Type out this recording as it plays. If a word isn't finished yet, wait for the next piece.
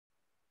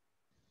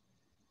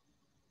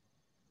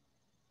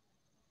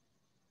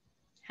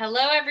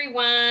Hello,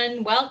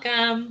 everyone.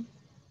 Welcome.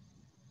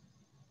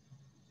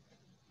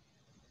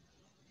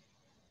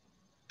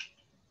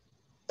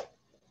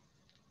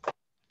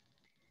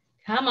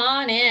 Come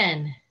on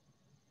in.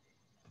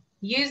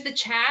 Use the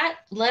chat.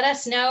 Let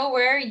us know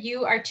where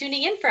you are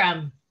tuning in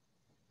from.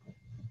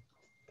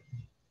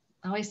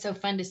 Always so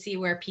fun to see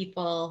where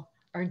people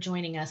are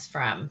joining us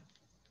from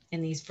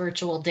in these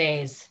virtual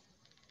days.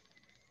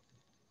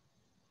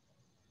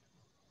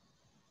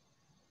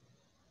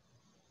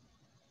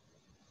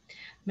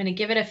 I'm going to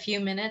give it a few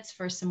minutes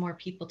for some more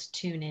people to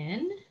tune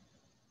in.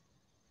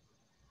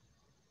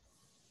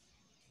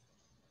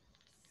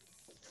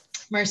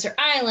 Mercer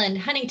Island,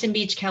 Huntington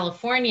Beach,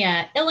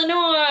 California,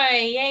 Illinois,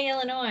 yay,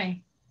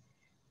 Illinois.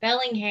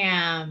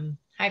 Bellingham,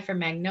 hi from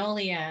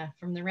Magnolia,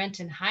 from the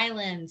Renton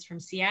Highlands, from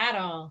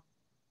Seattle.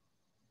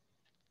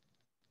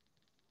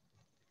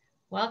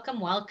 Welcome,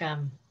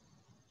 welcome.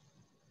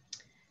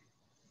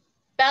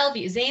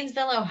 Bellevue,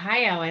 Zanesville,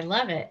 Ohio, I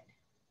love it.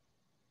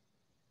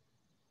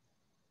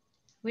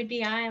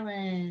 Whidbey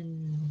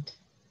Island.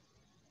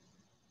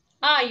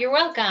 Ah, you're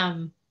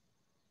welcome.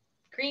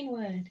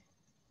 Greenwood.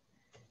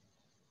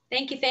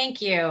 Thank you,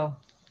 thank you.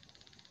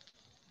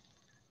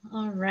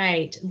 All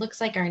right, looks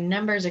like our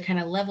numbers are kind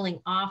of leveling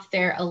off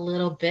there a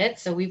little bit,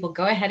 so we will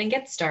go ahead and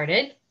get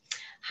started.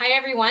 Hi,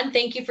 everyone.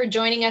 Thank you for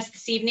joining us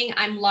this evening.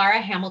 I'm Lara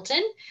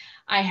Hamilton.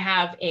 I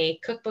have a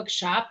cookbook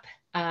shop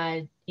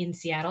in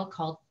Seattle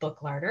called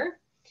Book Larder.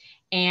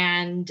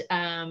 And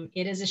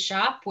it is a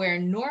shop where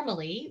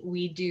normally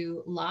we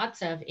do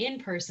lots of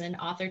in-person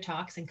author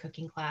talks and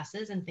cooking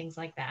classes and things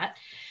like that.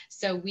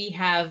 So we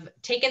have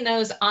taken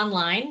those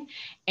online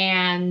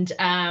and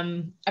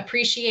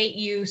appreciate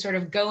you sort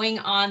of going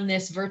on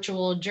this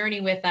virtual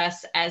journey with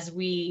us as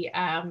we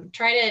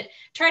try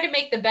to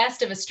make the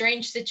best of a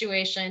strange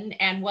situation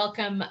and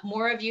welcome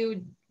more of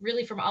you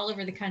really from all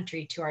over the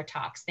country to our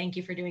talks. Thank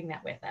you for doing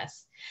that with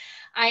us.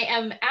 I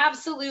am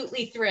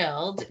absolutely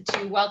thrilled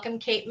to welcome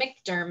Kate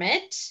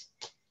McDermott.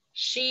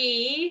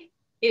 She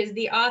is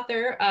the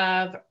author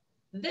of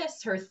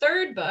this, her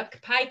third book,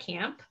 Pie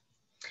Camp.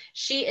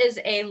 She is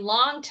a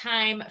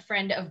longtime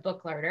friend of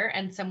Book Larder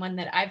and someone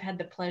that I've had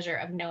the pleasure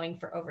of knowing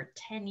for over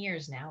 10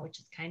 years now, which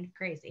is kind of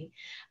crazy.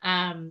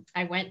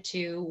 I went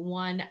to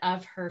one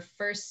of her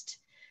first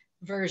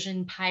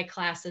version pie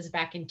classes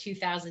back in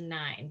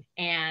 2009,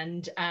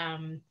 and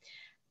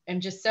I'm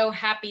just so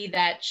happy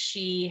that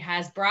she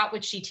has brought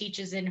what she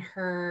teaches in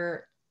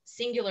her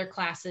singular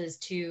classes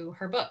to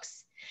her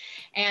books.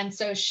 And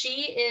so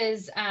she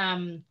is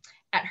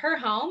at her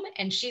home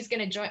and she's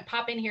going to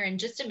pop in here in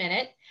just a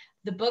minute.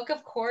 The book,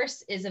 of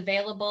course, is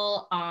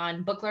available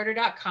on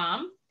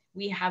booklarder.com.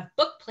 We have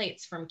book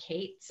plates from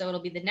Kate, so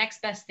it'll be the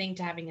next best thing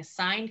to having a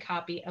signed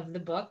copy of the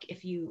book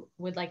if you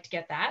would like to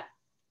get that.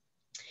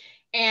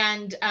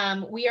 And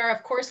we are,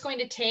 of course, going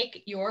to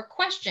take your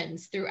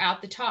questions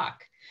throughout the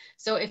talk.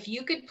 So if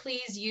you could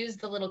please use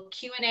the little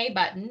Q&A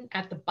button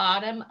at the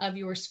bottom of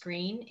your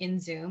screen in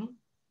Zoom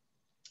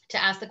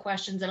to ask the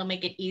questions, that'll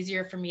make it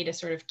easier for me to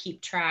sort of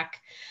keep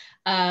track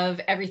of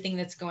everything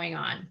that's going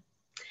on.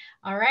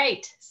 All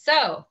right,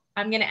 so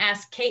I'm going to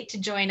ask Kate to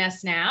join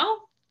us now.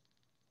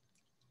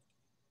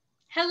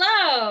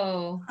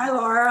 Hello. Hi,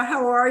 Laura.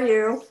 How are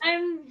you?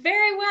 I'm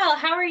very well.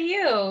 How are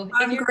you?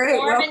 I'm in your great.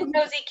 Warm and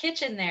cozy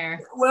kitchen there.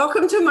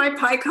 Welcome to my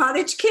Pie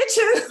Cottage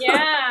kitchen.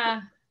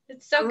 Yeah,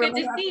 it's so good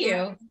to see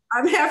you.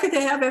 I'm happy to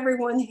have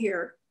everyone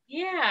here.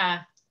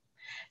 Yeah.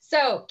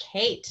 So,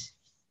 Kate,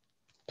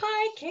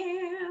 Pie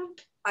Camp.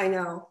 I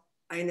know.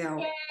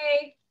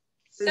 Yay.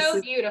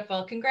 So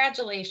beautiful.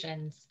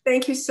 Congratulations.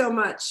 Thank you so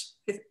much.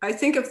 I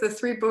think of the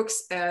three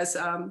books as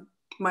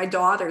my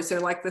daughters. They're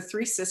like the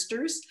three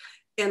sisters.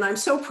 And I'm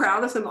so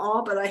proud of them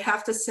all, but I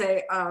have to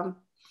say,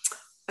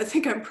 I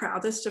think I'm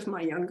proudest of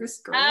my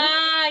youngest girl.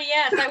 Ah,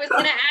 yes. I was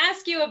going to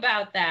ask you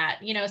about that.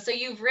 You know, so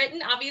you've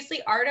written,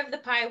 obviously, Art of the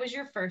Pie was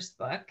your first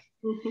book.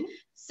 Mm-hmm.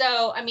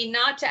 So, I mean,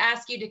 not to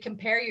ask you to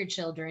compare your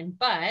children,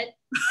 but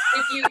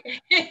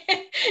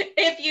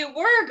if you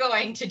were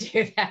going to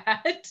do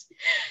that,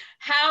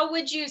 how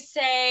would you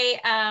say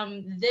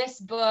this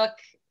book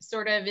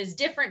sort of is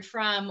different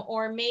from,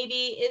 or maybe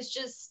is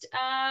just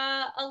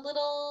a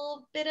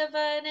little bit of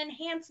an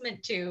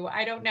enhancement to,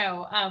 I don't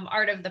know,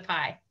 Art of the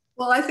Pie?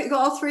 Well, I think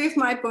all three of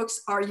my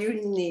books are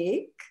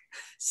unique.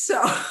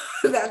 So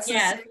that's the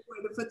same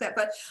way to put that.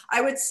 But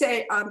I would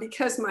say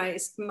because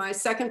my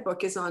second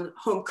book is on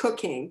home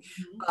cooking,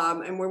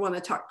 and we want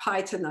to talk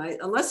pie tonight,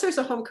 unless there's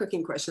a home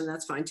cooking question,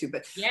 that's fine too.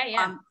 But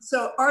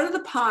so Art of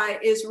the Pie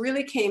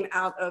really came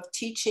out of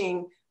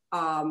teaching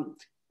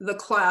the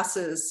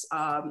classes.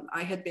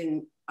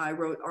 I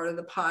wrote Art of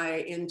the Pie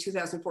in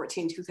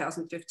 2014,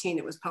 2015.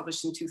 It was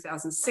published in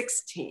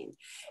 2016.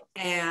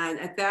 And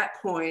at that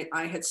point,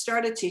 I had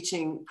started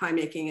teaching pie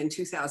making in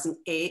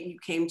 2008. You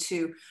came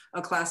to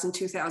a class in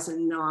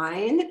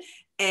 2009.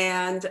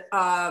 And,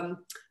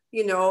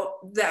 you know,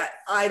 that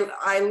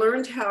I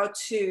learned how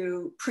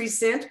to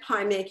present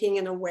pie making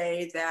in a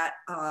way that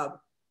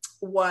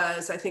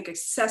was, I think,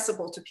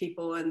 accessible to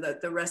people, and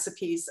the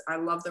recipes, I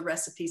love the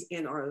recipes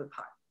in Art of the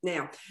Pie.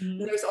 Now,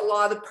 there's a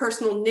lot of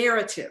personal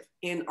narrative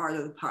in Art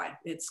of the Pie.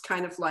 It's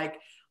kind of like,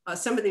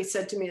 somebody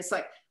said to me, it's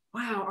like,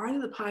 wow, Art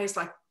of the Pie is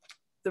like,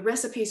 the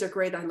recipes are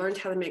great. I learned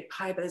how to make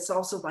pie, but it's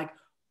also like,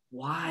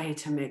 why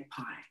to make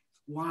pie?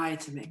 Why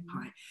to make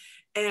pie?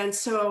 And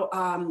so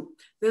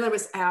then I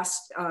was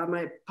asked,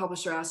 my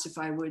publisher asked if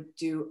I would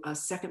do a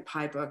second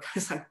pie book. I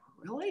was like,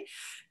 really?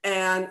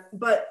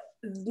 But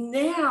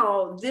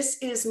now this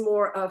is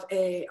more of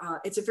a,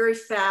 it's a very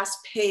fast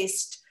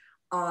paced,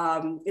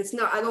 it's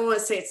not, I don't want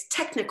to say it's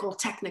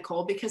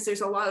technical, because there's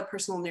a lot of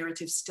personal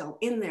narrative still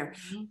in there,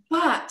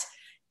 but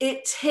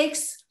it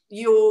takes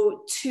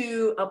you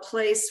to a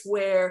place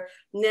where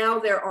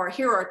now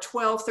here are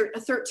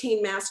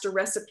 13 master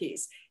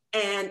recipes,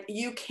 and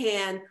you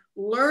can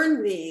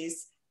learn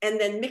these and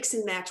then mix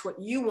and match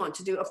what you want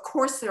to do. Of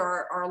course, there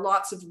are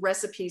lots of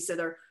recipes that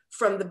are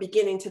from the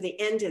beginning to the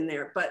end in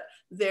there, but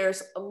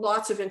there's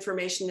lots of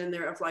information in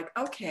there of like,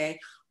 okay,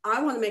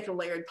 I want to make a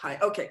layered pie.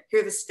 Okay,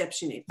 here are the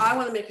steps you need. I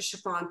want to make a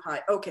chiffon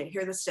pie. Okay,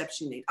 here are the steps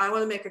you need. I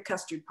want to make a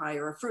custard pie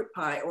or a fruit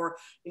pie, or,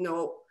 you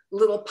know,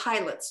 little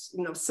pilots,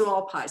 you know,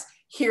 small pies.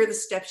 Here are the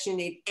steps you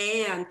need.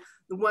 And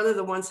one of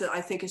the ones that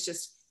I think is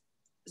just,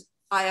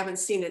 I haven't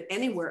seen it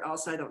anywhere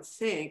else, I don't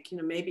think, you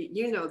know, maybe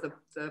you know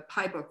the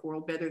pie book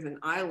world better than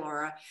I,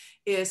 Lara,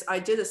 is I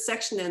did a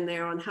section in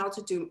there on how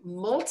to do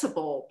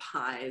multiple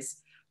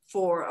pies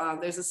for,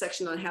 there's a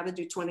section on how to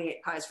do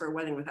 28 pies for a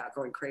wedding without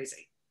going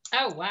crazy.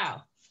 Oh,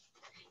 wow.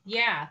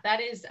 Yeah,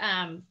 that is,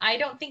 I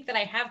don't think that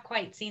I have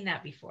quite seen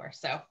that before.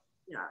 So,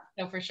 yeah,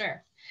 so for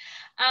sure.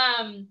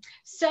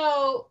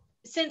 So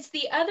since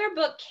the other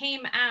book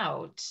came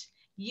out,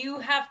 you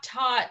have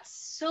taught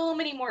so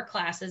many more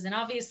classes and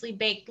obviously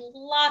baked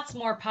lots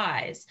more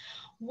pies.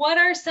 What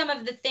are some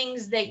of the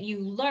things that you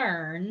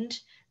learned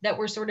that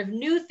were sort of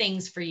new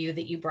things for you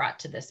that you brought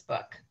to this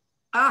book?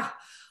 I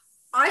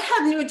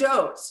have new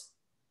doughs.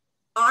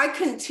 I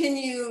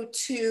continue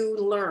to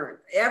learn.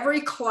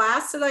 Every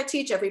class that I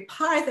teach, every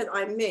pie that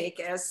I make,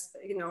 as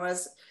you know,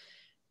 as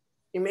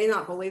you may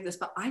not believe this,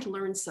 but I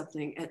learn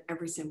something at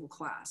every single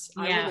class.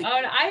 Yeah,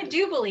 I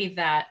do believe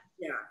that.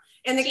 Yeah,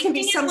 and it can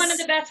be one of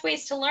the best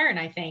ways to learn,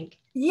 I think.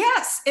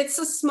 Yes, it's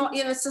a small,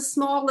 you know, it's a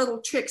small little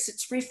tricks.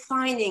 It's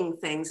refining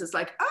things. It's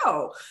like,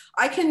 oh,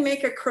 I can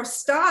make a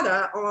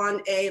crostata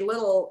on a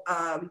little,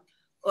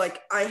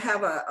 like I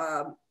have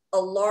a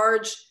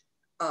large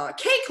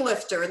cake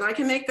lifter, and I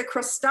can make the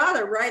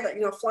crostata, right?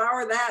 You know,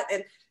 flour that,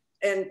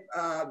 and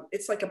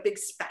it's like a big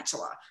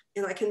spatula,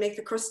 and I can make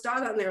the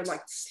crostata on there and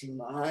like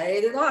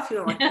slide it off. You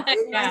know, like why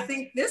didn't I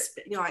think this?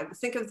 You know, I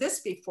think of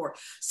this before.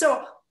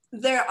 So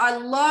I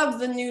love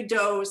the new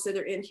doughs that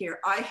are in here.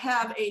 I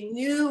have a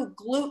new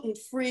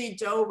gluten-free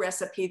dough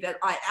recipe that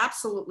I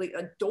absolutely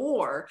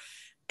adore,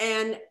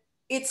 and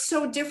it's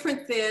so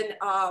different than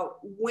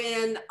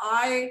when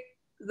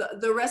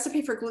the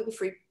recipe for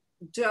gluten-free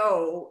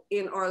dough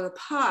in Art of the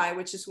Pie,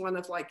 which is one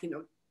of like, you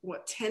know,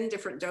 what, 10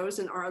 different doughs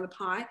in Art of the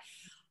Pie.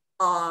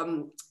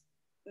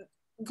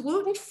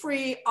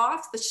 Gluten-free,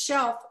 off the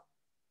shelf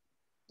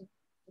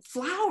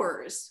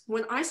flours,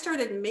 when I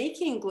started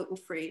making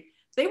gluten-free,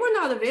 they were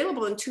not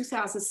available in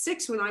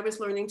 2006 when I was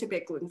learning to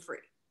bake gluten-free.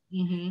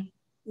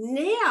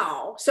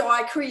 Now, so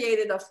I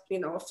created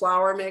a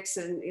flour mix,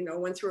 and, you know,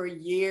 went through a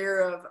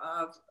year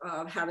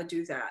of how to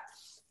do that.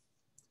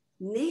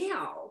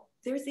 Now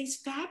there's these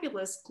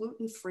fabulous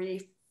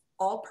gluten-free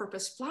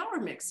all-purpose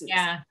flour mixes.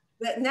 Yeah.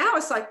 That now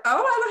it's like, oh,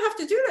 I don't have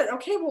to do that.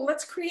 Okay, well,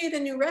 let's create a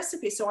new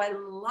recipe. So I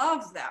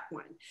love that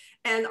one.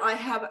 And I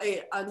have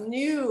a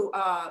new,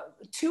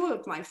 two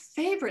of my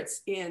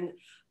favorites in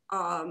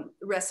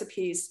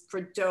recipes for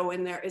dough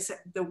in there is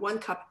the 1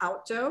 cup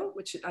out dough,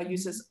 which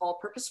uses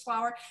all-purpose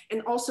flour,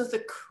 and also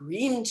the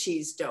cream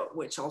cheese dough,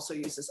 which also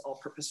uses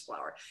all-purpose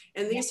flour.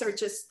 And these are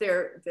just,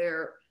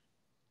 they're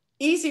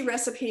easy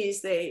recipes.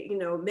 They, you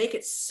know, make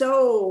it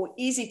so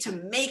easy to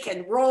make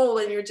and roll,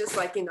 and you're just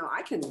like, you know,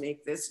 I can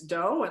make this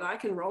dough and I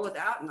can roll it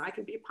out and I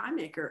can be a pie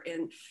maker.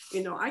 And,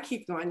 you know, I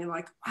keep going, you're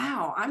like,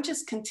 wow, I'm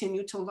just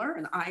continue to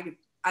learn. I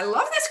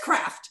love this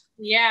craft.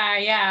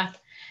 Yeah.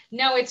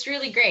 No, it's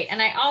really great. And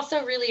I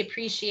also really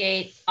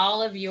appreciate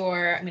all of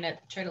your, I'm going to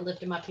try to lift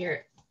them up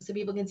here so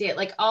people can see it,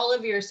 like all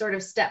of your sort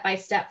of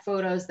step-by-step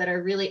photos that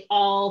are really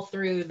all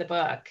through the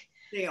book,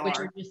 which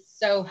are just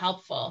so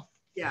helpful.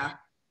 Yeah.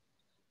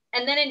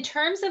 And then in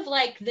terms of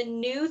like the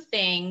new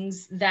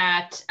things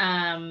that,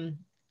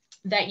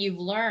 that you've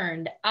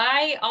learned,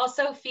 I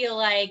also feel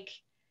like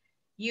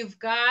you've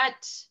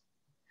got,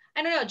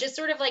 I don't know, just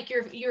sort of like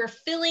you're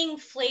filling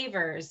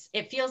flavors.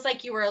 It feels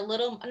like you were a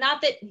little,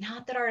 not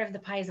that Art of the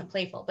Pie isn't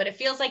playful, but it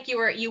feels like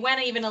you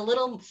went even a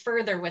little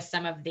further with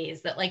some of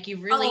these, that like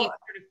you've really sort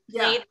of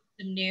played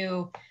some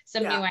new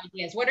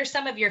ideas. What are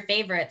some of your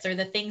favorites, or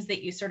the things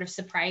that you sort of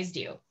surprised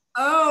you?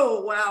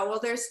 Oh, wow. Well,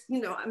 there's, you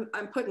know,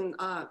 I'm putting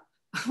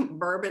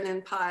bourbon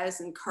in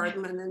pies and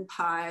cardamom in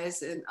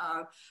pies, and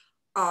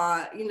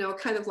you know,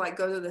 kind of like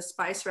go to the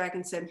spice rack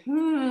and say,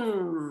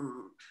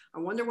 I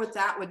wonder what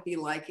that would be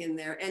like in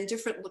there, and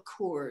different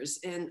liqueurs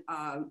and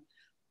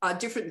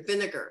different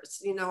vinegars.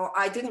 You know,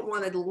 I didn't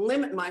want to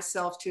limit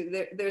myself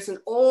to, there's an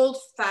old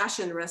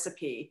fashioned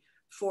recipe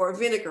for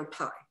vinegar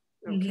pie.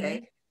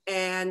 Okay.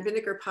 And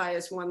vinegar pie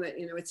is one that,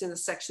 you know, it's in a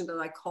section that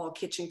I call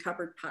kitchen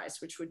cupboard pies,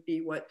 which would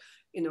be what,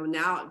 you know,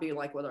 now it'd be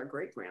like what our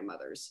great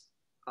grandmothers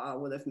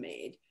would have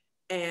made.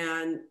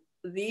 And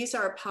these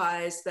are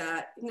pies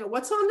that, you know,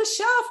 what's on the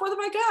shelf? What have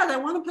I got? I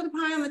want to put a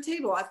pie on the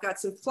table. I've got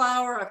some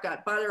flour, I've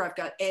got butter, I've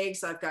got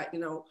eggs, I've got, you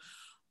know,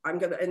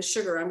 and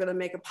sugar, I'm going to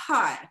make a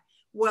pie.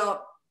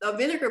 Well, a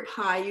vinegar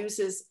pie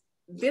uses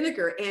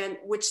vinegar, and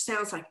which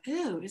sounds like,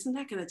 oh, isn't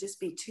that going to just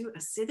be too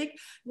acidic?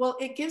 Well,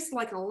 it gives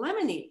like a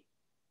lemony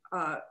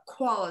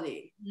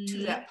quality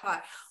to that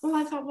pie. Well,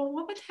 I thought, well,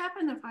 what would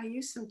happen if I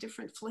use some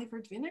different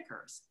flavored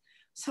vinegars?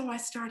 So I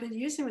started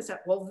using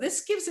that. Well,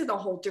 this gives it a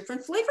whole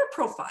different flavor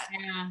profile.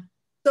 Yeah.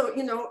 So,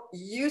 you know,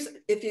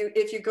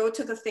 if you go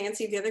to the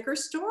fancy vinegar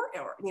store,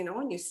 or, you know,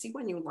 and you see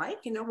one you like,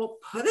 you know, we'll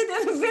put it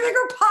in a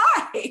vinegar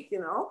pie, you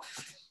know.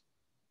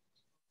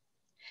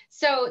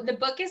 So the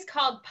book is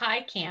called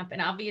Pie Camp,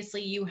 and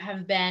obviously you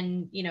have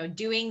been, you know,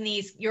 doing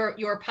these,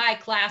 your pie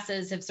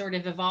classes have sort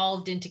of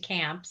evolved into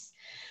camps.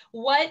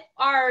 What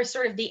are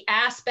sort of the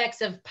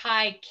aspects of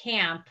Pie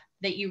Camp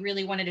that you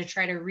really wanted to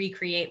try to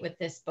recreate with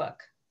this book?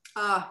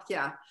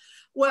 Yeah.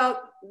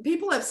 Well,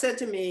 people have said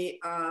to me,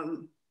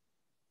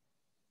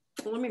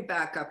 let me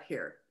back up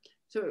here.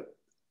 So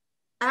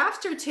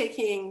after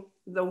taking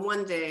the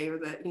one day, or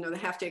the, you know, the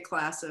half day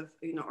class of,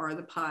 you know, or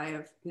the pie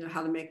of, you know,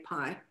 how to make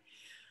pie,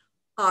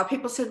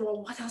 people said,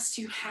 well, what else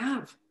do you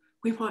have?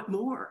 We want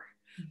more.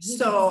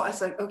 So I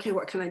was like, okay,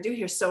 what can I do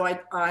here? So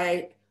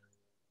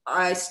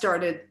I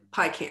started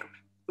Pie Camp,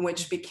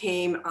 which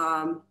became,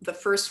 the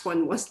first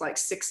one was like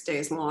 6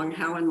 days long.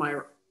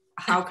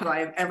 How could I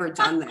have ever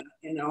done that,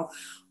 you know?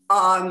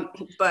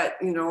 But,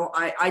 you know,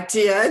 I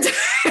did.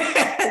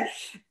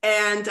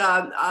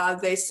 And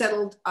they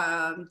settled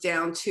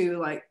down to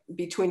like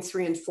between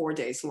 3 and 4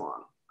 days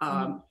long,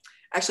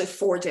 actually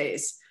 4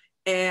 days.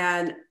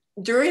 And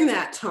during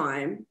that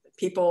time,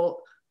 people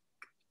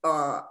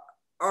are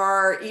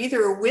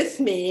either with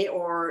me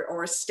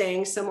or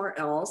staying somewhere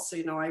else.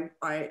 You know,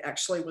 I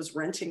actually was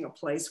renting a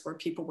place where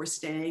people were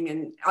staying,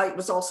 and I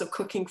was also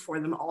cooking for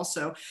them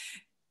also.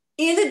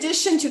 In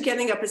addition to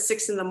getting up at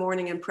 6 in the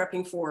morning and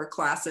prepping for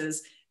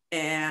classes,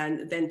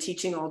 and then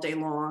teaching all day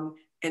long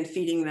and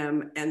feeding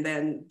them. And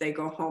then they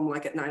go home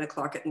like at 9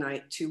 o'clock at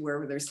night to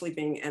wherever they're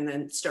sleeping, and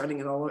then starting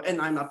it all over.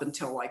 And I'm up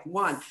until like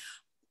 1.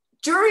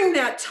 During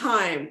that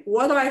time,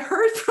 what I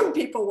heard from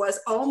people was,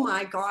 oh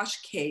my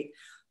gosh, Kate,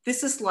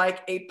 this is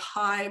like a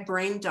pie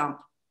brain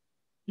dump.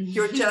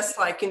 You're just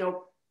like, you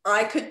know,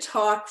 I could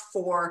talk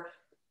for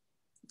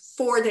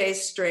 4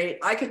 days straight.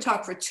 I could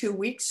talk for 2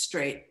 weeks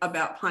straight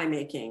about pie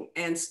making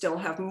and still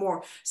have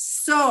more.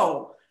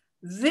 So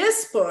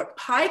this book,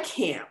 Pie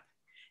Camp,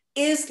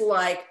 is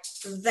like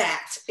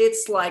that.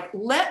 It's like,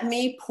 let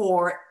me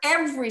pour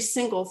every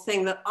single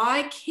thing that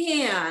I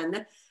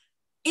can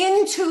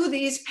into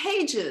these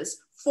pages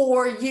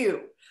for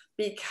you,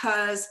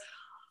 because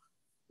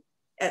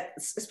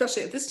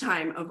especially at this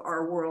time of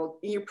our world,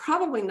 you're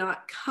probably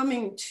not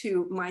coming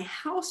to my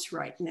house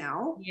right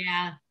now.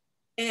 Yeah.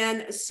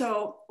 And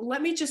so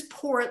let me just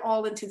pour it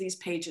all into these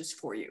pages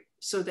for you,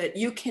 so that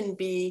you can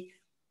be,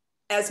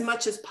 as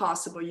much as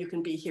possible, you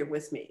can be here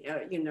with me,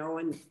 you know,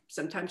 and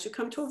sometimes you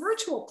come to a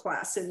virtual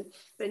class, and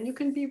then you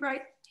can be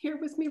right here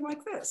with me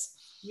like this.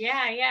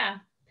 Yeah. Yeah.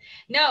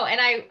 No.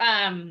 And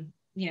I,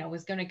 you know,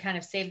 was going to kind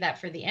of save that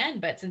for the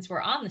end, but since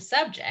we're on the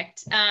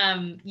subject,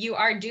 you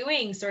are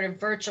doing sort of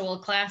virtual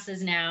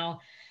classes now,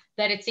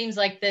 that it seems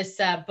like this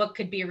book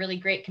could be a really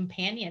great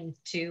companion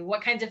to.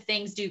 What kinds of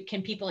things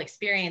can people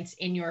experience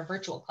in your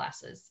virtual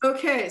classes?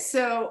 Okay,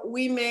 so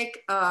we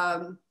make,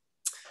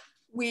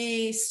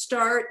 we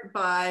start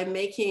by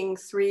making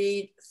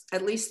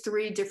at least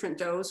three different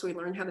doughs. We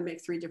learn how to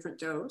make 3 different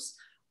doughs.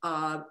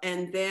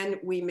 And then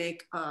we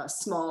make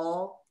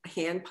small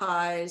hand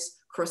pies,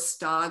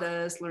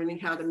 crostadas, learning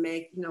how to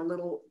make, you know,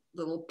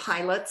 little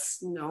pilots,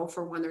 you know,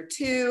 for 1 or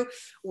 2.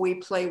 We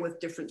play with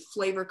different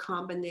flavor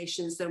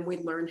combinations. Then we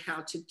learn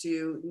how to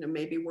do, you know,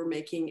 maybe we're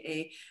making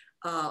a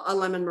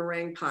lemon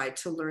meringue pie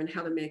to learn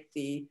how to make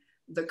the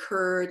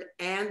curd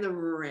and the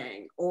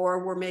meringue,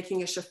 or we're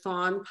making a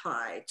chiffon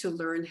pie to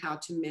learn how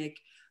to make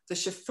the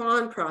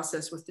chiffon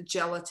process with the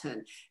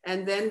gelatin.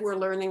 And then we're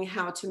learning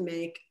how to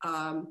make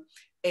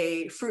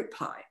a fruit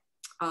pie.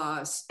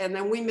 And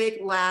then we make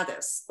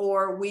lattice,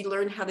 or we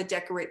learn how to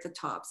decorate the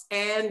tops,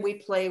 and we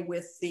play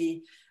with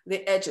the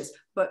edges.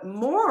 But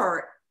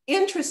more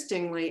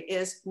interestingly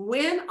is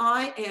when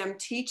I am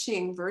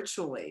teaching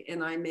virtually,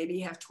 and I maybe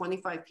have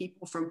 25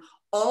 people from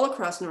all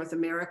across North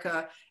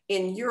America,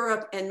 in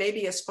Europe, and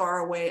maybe as far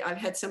away, I've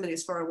had somebody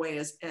as far away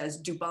as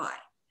Dubai.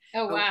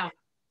 Oh, wow. Okay.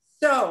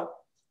 So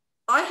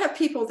I have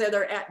people that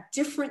are at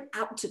different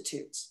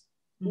altitudes.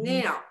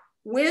 Now,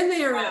 when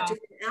they are at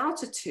different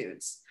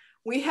altitudes,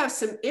 we have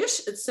some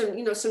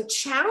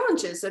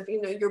challenges of,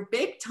 you know, your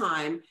bake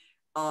time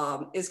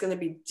is going to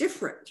be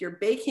different. Your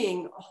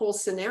baking whole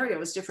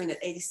scenario is different at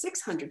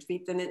 8,600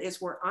 feet than it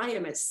is where I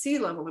am at sea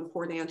level in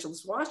Port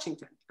Angeles,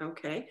 Washington.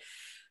 Okay.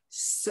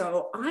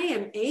 So I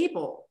am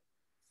able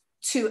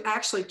to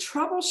actually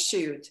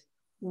troubleshoot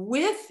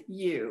with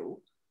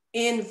you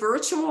in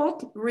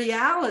virtual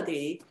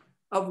reality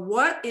of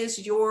what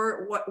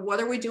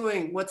are we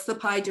doing? What's the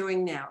pie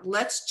doing now?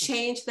 Let's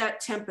change that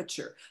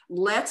temperature.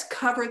 Let's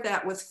cover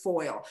that with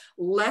foil.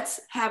 Let's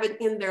have it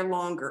in there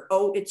longer.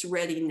 Oh, it's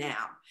ready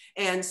now.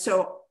 And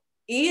so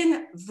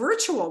in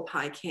virtual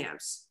pie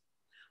camps,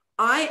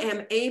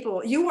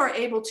 you are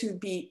able to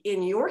be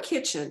in your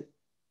kitchen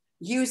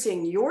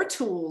using your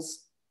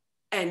tools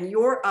and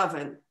your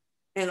oven,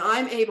 and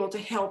I'm able to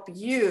help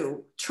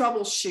you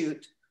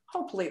troubleshoot.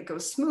 Hopefully it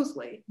goes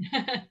smoothly.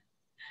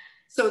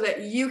 So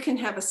that you can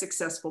have a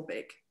successful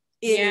bake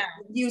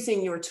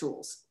using your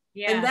tools.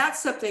 Yeah. And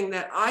that's something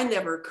that I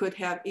never could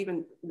have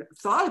even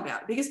thought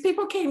about, because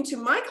people came to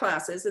my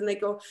classes and they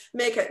go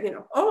make it,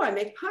 I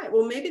make pie.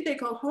 Well, maybe they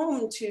go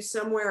home to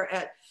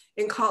somewhere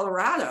in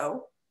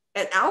Colorado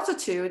at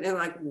altitude and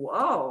like,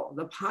 whoa,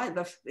 the pie,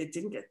 it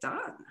didn't get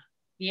done.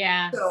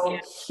 Yeah. So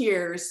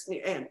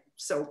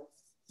so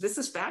this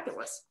is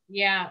fabulous.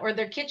 Yeah. Or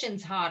their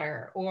kitchen's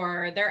hotter,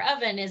 or their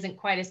oven isn't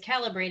quite as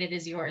calibrated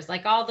as yours.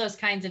 Like all those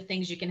kinds of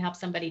things you can help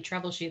somebody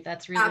troubleshoot.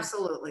 That's really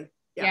absolutely.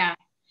 Yeah.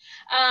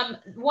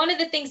 One of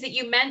the things that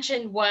you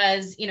mentioned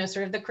was,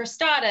 sort of the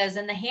crostadas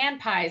and the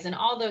hand pies and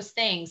all those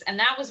things. And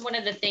that was one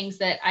of the things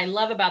that I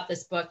love about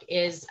this book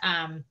is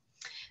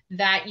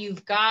that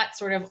you've got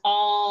sort of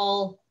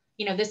all,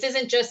 this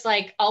isn't just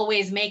like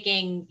always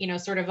making,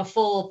 sort of a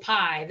full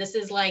pie. This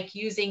is like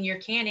using your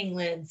canning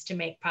lids to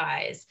make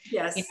pies.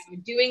 Yes.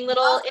 Doing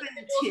little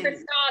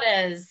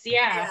crostadas.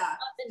 Yeah.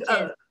 Muffin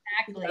tins,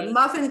 exactly.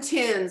 Muffin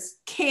tins,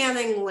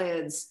 canning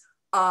lids,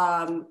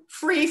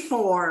 free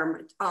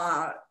form,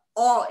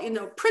 all,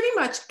 pretty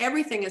much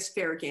everything is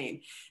fair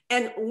game.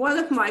 And one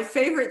of my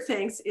favorite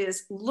things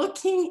is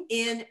looking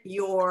in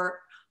I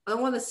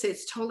don't want to say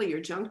it's totally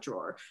your junk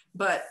drawer,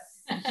 but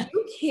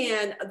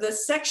the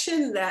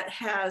section that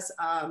has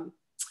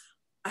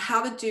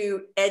how to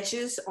do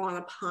edges on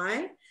a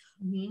pie.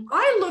 Mm-hmm.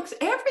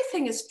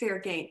 Everything is fair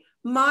game.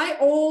 My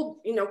old,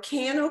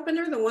 can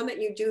opener, the one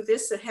that you do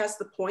this, that has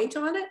the point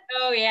on it.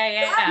 Oh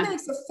yeah. That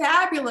makes a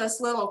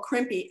fabulous little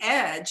crimpy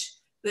edge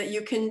that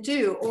you can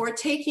do, or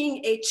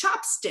taking a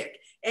chopstick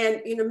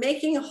and,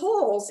 making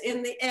holes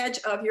in the edge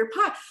of your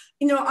pie.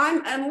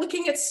 I'm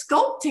looking at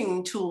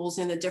sculpting tools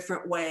in a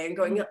different way and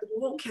going,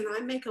 well, can I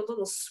make a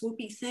little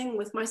swoopy thing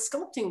with my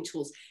sculpting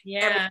tools?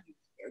 Yeah. Everything's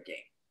fair game.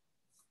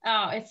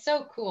 Oh, it's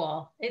so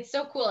cool. It's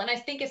so cool. And I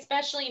think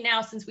especially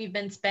now, since we've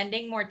been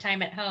spending more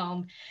time at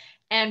home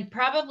and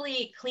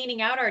probably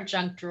cleaning out our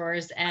junk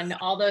drawers and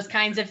all those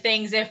kinds of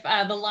things, if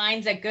the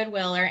lines at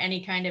Goodwill are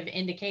any kind of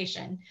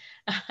indication.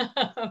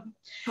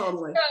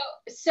 Totally.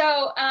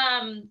 So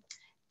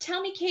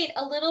tell me, Kate,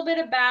 a little bit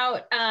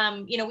about,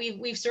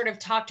 we've sort of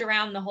talked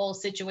around the whole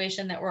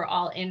situation that we're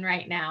all in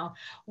right now.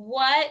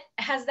 What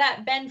has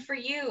that been for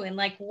you? And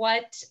like,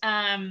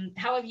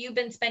 how have you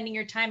been spending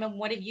your time, and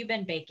what have you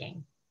been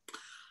baking?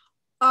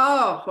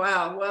 Oh,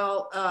 wow.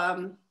 Well,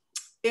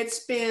 it's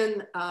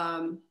been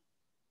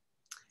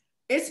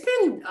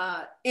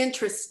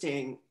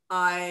interesting.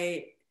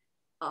 As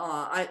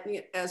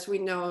we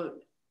know,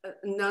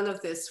 none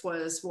of this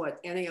was what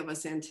any of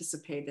us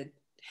anticipated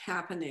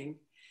happening.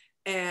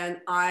 And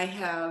I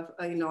have,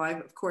 I've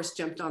of course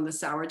jumped on the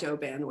sourdough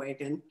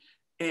bandwagon,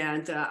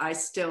 and I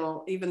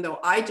still, even though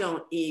I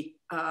don't eat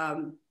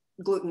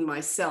gluten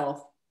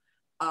myself,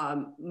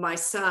 my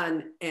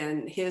son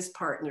and his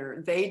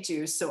partner, they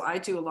do. So I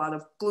do a lot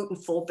of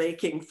gluten-full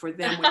baking for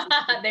them. Which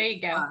there you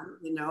go. Fun,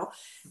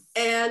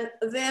 And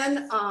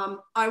then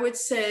I would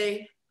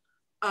say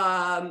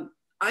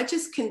I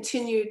just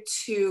continue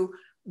to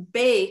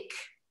bake,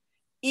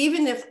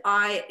 even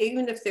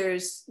if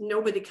there's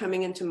nobody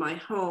coming into my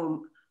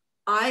home,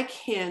 I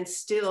can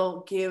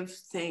still give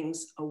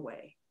things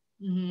away.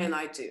 Mm-hmm. And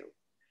I do.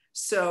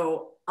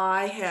 So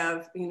I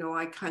have,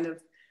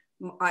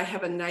 I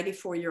have a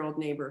 94-year-old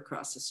neighbor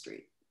across the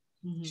street.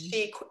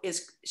 Mm-hmm.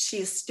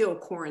 She's still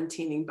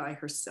quarantining by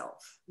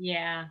herself.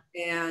 Yeah.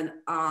 And,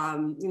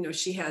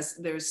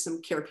 there's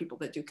some care people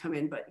that do come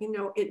in, but,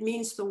 it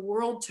means the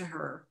world to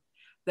her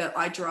that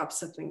I drop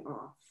something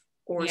off,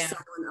 or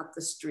someone up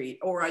the street,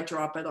 or I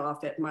drop it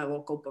off at my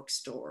local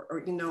bookstore,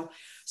 or,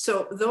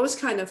 so those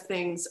kind of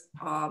things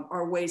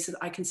are ways that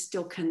I can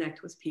still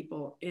connect with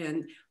people.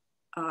 And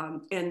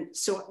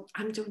so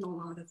I'm doing a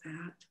lot of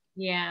that.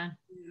 Yeah.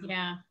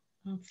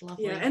 That's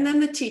lovely. Yeah, and then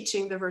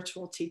the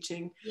virtual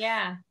teaching.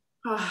 Yeah.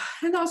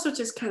 And also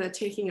just kind of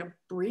taking a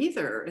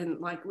breather and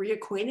like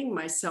reacquainting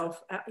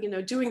myself,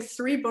 doing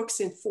 3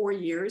 books in 4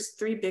 years,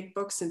 3 big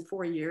books in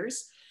 4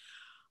 years.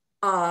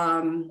 A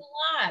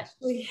lot.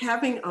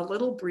 Having a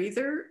little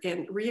breather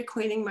and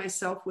reacquainting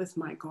myself with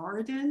my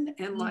garden,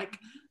 and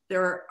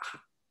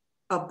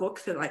a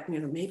book that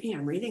maybe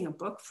I'm reading a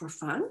book for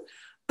fun.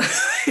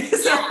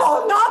 It's a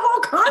whole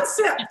novel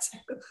concept.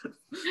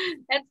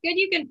 That's good.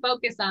 You can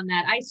focus on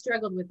that. I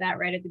struggled with that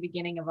right at the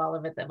beginning of all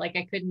of it, that like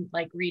I couldn't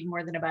like read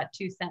more than about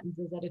 2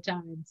 sentences at a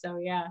time. So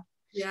yeah.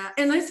 Yeah.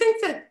 And I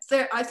think that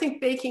I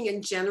think baking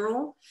in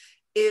general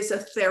is a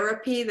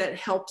therapy that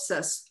helps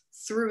us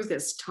through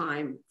this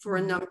time for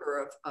a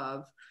number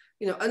of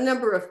a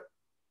number of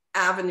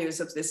avenues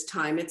of this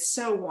time. It's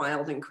so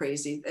wild and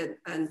crazy.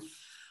 And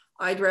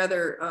I'd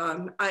rather,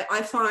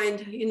 I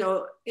find, in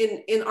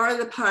Art of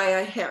the Pie,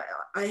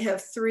 I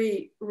have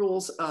 3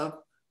 rules of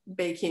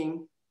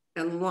baking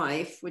and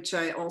life, which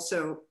I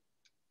also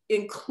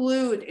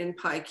include in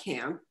Pie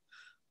Camp.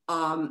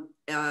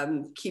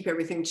 Keep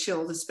everything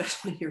chilled,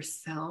 especially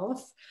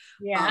yourself.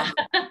 Yeah.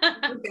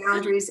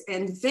 Boundaries,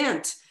 and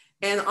vent.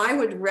 And I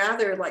would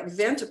rather like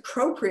vent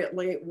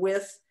appropriately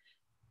with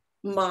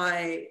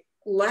my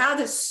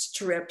lattice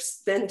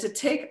strips than to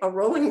take a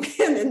rolling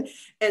pin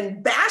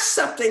and bash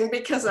something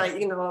because I,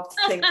 think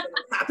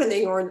it's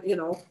happening or,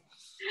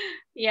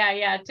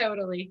 Yeah,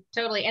 totally.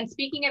 And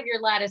speaking of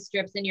your lattice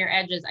strips and your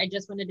edges, I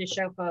just wanted to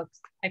show folks,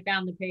 I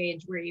found the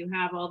page where you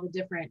have all the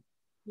different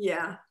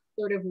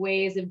sort of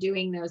ways of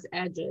doing those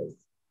edges.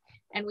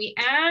 And we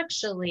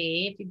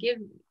actually, if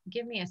you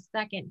give me a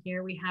second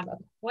here, we have a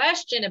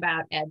question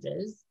about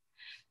edges.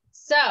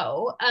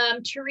 So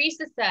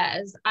Teresa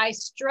says,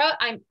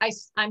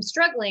 I'm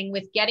struggling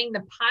with getting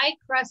the pie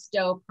crust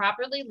dough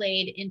properly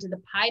laid into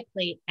the pie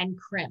plate and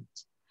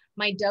crimped.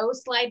 My dough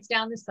slides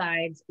down the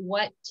sides.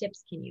 What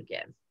tips can you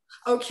give?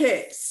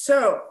 Okay,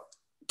 so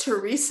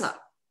Teresa,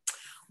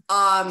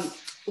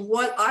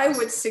 what I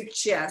would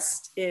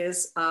suggest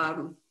is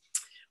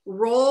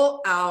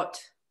roll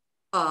out,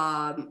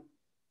 I'm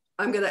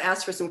going to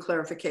ask for some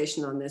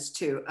clarification on this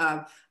too,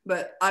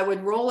 but I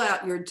would roll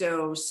out your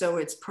dough so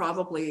it's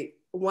probably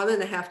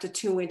 1.5 to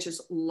 2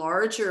 inches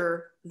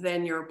larger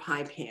than your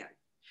pie pan.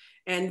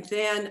 And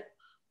then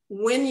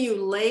when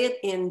you lay it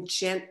in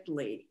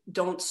gently,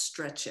 don't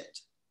stretch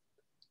it.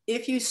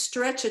 If you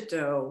stretch a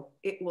dough,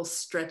 it will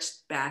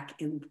stretch back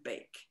in the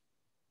bake.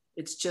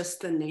 It's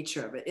just the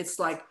nature of it. It's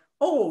like,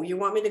 oh, you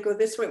want me to go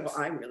this way? Well,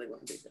 I really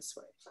want to be this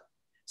way.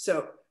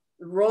 So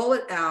roll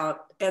it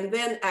out and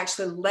then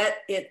actually let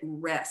it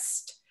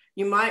rest.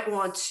 You might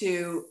want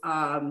to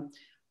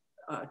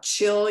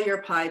chill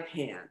your pie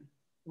pan,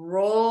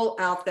 roll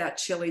out that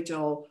chili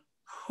dough,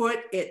 put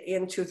it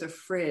into the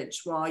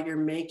fridge while you're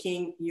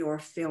making your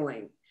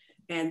filling,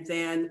 and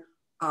then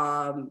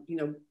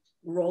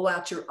roll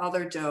out your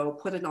other dough,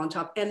 put it on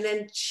top, and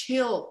then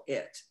chill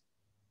it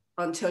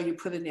until you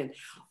put it in.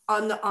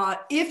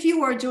 If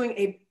you are doing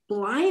a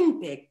blind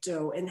baked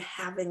dough and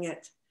having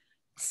it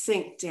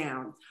sink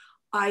down,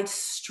 I'd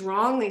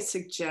strongly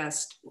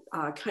suggest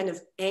kind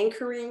of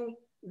anchoring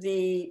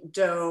the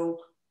dough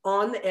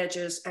on the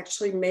edges.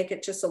 Actually make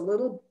it just a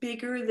little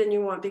bigger than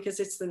you want because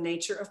it's the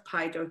nature of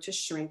pie dough to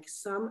shrink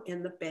some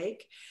in the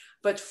bake,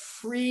 but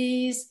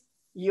freeze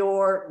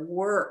your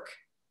work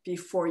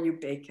before you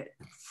bake it.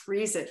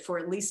 Freeze it for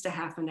at least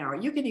 ½ an hour.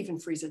 You could even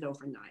freeze it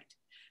overnight.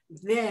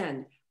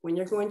 Then when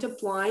you're going to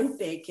blind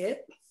bake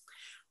it,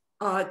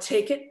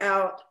 take it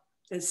out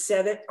and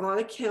set it on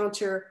a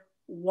counter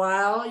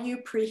while you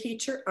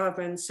preheat your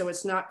oven so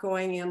it's not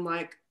going in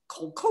like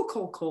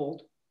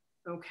cold,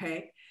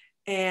 okay?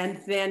 And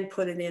then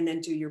put it in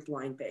and do your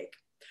blind bake.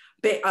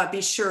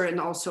 Be sure and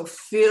also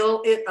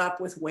fill it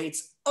up with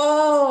weights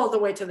all the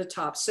way to the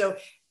top. So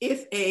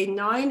if a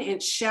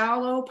 9-inch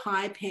shallow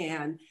pie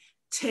pan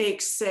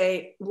takes,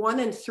 say, 1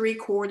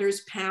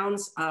 3/4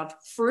 pounds of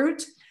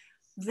fruit,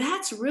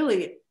 that's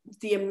really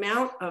the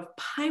amount of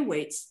pie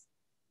weights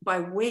by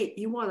weight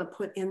you want to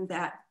put in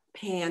that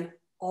pan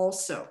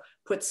also.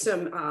 Put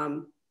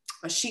some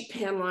a sheet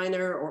pan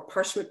liner or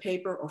parchment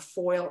paper or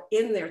foil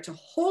in there to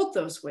hold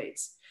those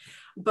weights.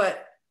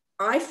 But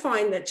I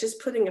find that just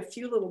putting a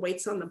few little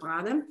weights on the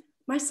bottom,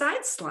 my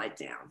sides slide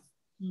down.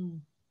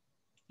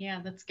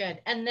 Yeah, that's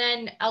good. And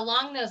then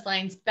along those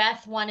lines,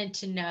 Beth wanted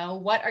to know,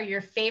 what are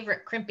your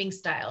favorite crimping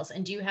styles?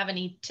 And do you have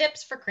any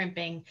tips for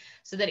crimping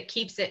so that it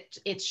keeps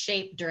its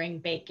shape during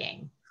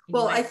baking?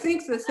 Well, I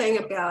think the thing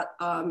about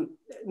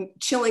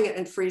chilling it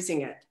and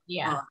freezing it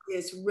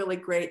is really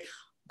great.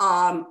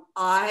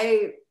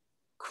 I,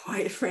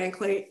 quite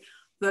frankly,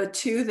 the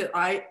 2 that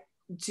I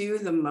do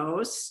the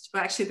most,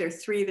 actually there are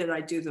 3 that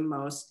I do the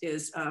most,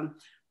 is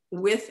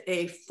with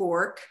a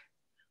fork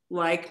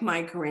like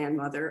my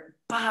grandmother,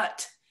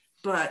 but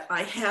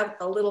I have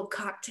a little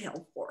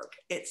cocktail fork.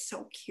 It's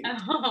so cute.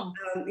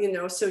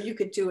 So you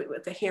could do it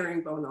with a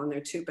herringbone on there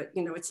too, but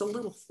it's a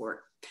little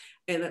fork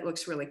and it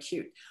looks really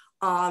cute.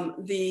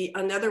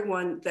 Another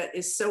one that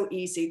is so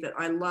easy that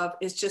I love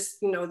is just,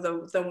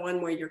 the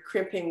one where you're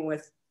crimping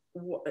with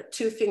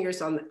 2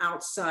 fingers on the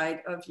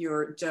outside of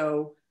your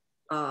dough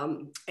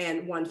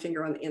and 1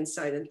 finger on the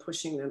inside and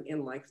pushing them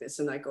in like this.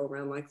 And I go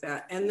around like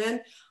that. And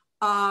then,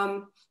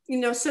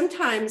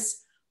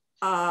 sometimes,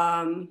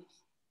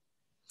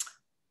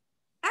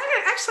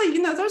 actually,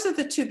 those are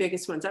the 2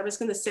 biggest ones. I was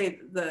going to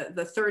say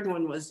the third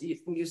one was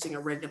using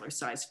a regular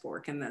size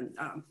fork. And then,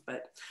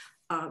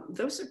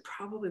 those are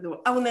probably the one.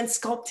 Oh, and then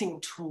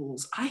sculpting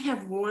tools. I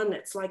have one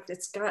that's like,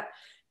 it's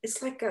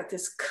like got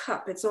this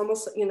cup. It's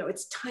almost, you know,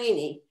 it's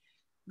tiny.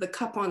 The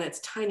cup on it's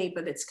tiny,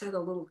 but it's got a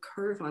little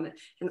curve on it.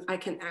 And I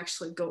can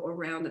actually go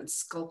around and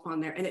sculpt on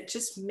there. And it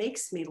just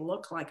makes me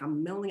look like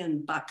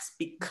 $1,000,000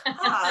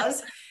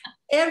 because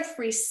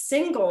every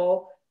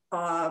single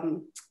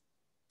time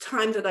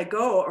that I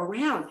go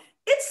around,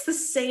 it's the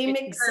same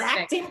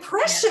exact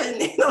impression.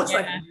 Yeah. You know, it's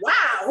like,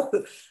 wow.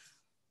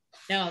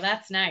 No,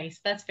 that's nice.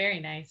 That's very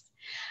nice.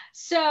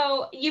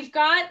 So you've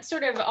got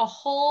sort of a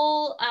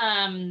whole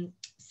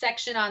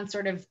section on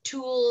sort of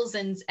tools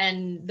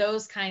and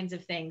those kinds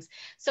of things.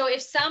 So if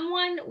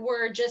someone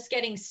were just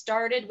getting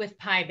started with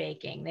pie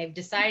baking, they've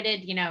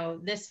decided, you know,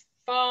 this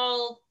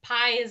fall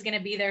pie is going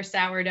to be their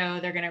sourdough,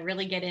 they're going to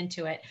really get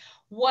into it.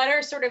 What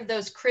are sort of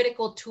those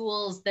critical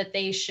tools that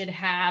they should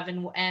have,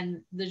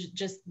 and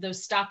just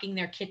those stocking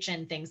their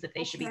kitchen things that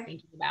they should be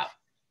thinking about?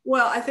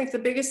 Well, I think the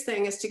biggest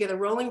thing is to get a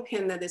rolling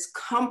pin that is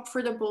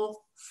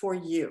comfortable for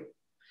you,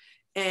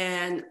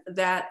 and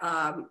that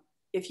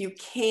if you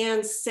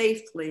can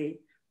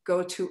safely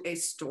go to a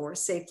store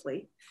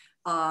safely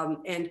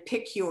and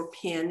pick your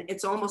pin.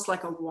 It's almost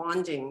like a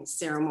wanding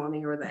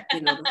ceremony, or that,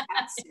 you know, the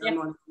hat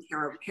ceremony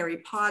from Harry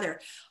Potter.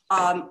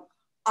 I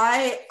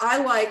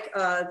like,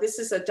 this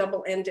is a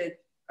double-ended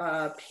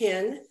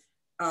pin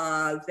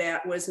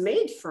that was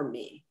made for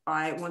me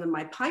by one of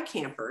my pie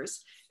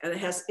campers, and it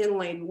has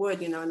inlaid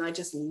wood, you know, and I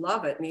just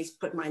love it. And he's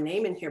put my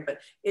name in here, but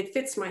it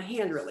fits my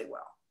hand really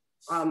well.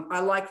 I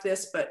like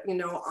this, but you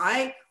know,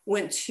 I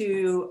went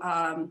to,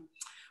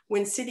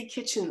 when City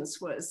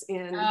Kitchens was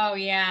in, oh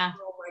yeah,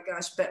 oh my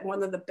gosh, but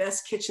one of the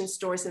best kitchen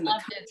stores in the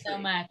country. Loved it so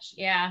much,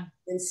 yeah.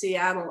 In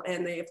Seattle,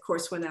 and they of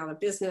course went out of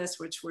business,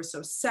 which we're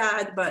so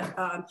sad, but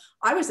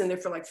I was in there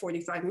for like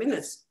 45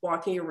 minutes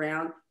walking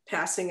around,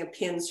 passing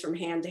pins from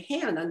hand to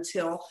hand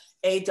until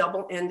a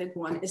double-ended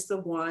one is the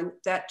one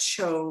that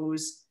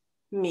chose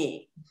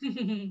me.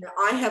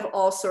 I have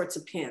all sorts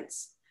of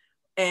pins.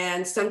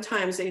 And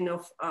sometimes, you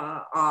know,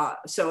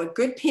 so a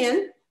good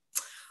pin,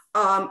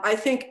 I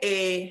think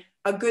a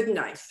good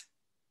knife,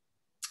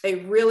 a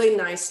really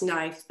nice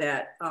knife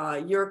that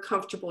you're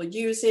comfortable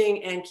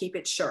using, and keep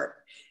it sharp.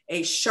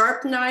 A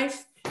sharp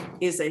knife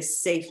is a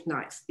safe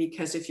knife,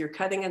 because if you're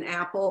cutting an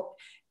apple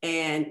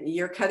and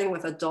you're cutting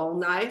with a dull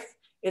knife,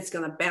 it's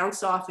going to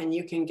bounce off and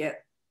you can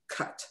get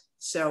cut.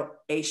 So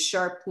a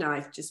sharp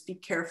knife, just be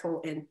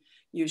careful and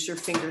use your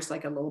fingers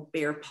like a little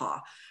bear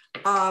paw.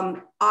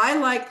 I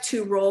like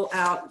to roll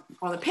out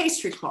on a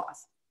pastry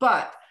cloth,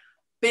 but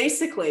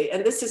basically,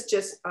 and this is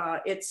just,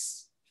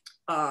 it's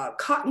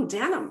cotton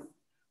denim.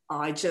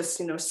 I just,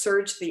 you know,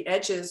 serge the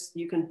edges.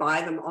 You can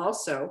buy them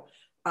also.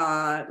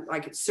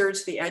 I could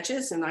serge the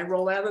edges and I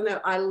roll out on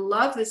that. I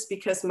love this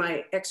because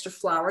my extra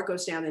flour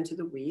goes down into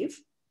the weave.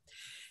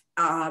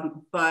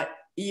 But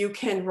you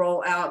can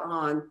roll out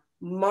on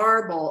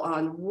marble,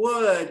 on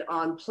wood,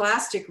 on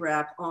plastic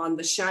wrap, on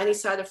the shiny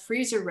side of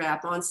freezer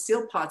wrap, on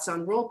seal pots,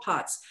 on roll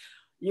pots.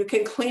 You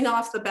can clean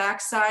off the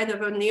backside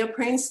of a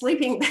neoprene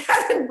sleeping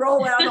bag and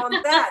roll out on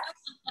that.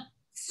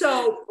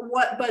 So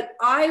but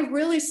I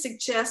really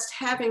suggest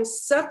having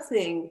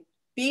something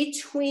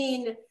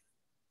between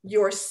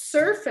your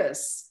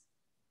surface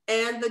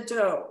and the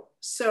dough.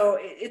 So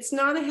it's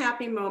not a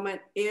happy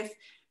moment if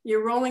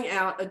you're rolling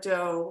out a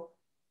dough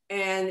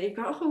and you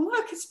go, oh,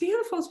 look, it's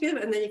beautiful,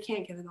 and then you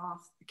can't get it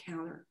off the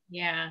counter.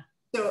 Yeah.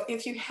 So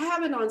if you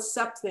have it on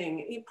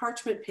something,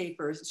 parchment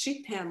papers,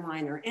 sheet pan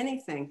liner,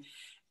 anything,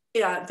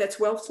 that's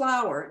well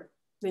floured,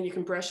 then you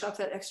can brush off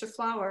that extra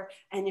flour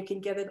and you can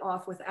get it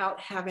off without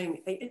having,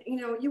 you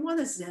know, you want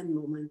a Zen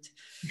moment.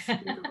 You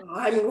know,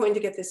 I'm going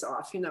to get this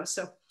off, you know.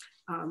 So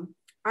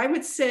I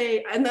would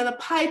say, and then a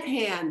pie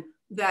pan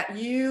that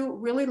you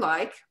really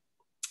like.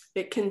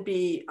 It can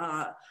be,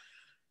 I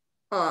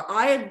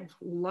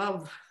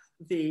love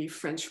the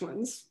French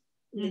ones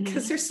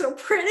because they're so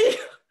pretty.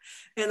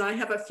 And I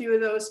have a few of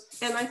those.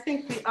 And I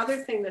think the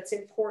other thing that's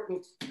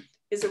important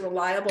is a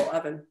reliable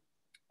oven.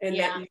 And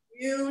that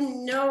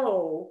you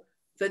know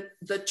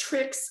the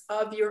tricks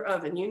of your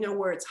oven. You know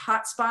where its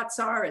hot spots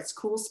are, its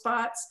cool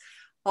spots.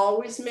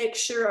 Always make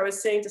sure, I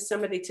was saying to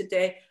somebody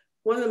today,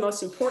 one of the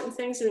most important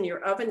things in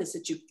your oven is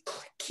that you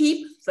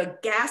keep the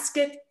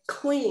gasket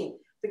clean.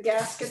 The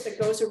gasket that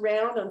goes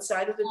around on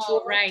side of the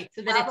drawer. Right.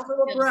 So that have a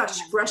little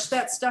brush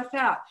that stuff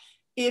out.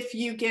 If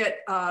you get,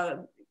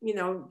 you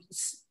know,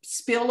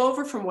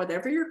 spillover from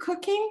whatever you're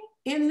cooking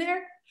in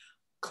there,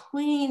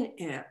 clean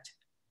it,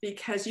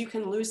 because you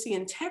can lose the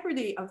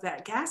integrity of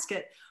that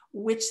gasket,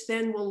 which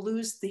then will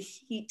lose the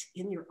heat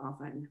in your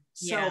oven.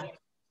 So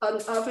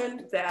an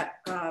oven that,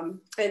 and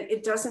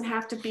it doesn't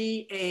have to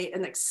be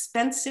an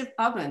expensive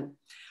oven.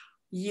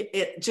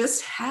 It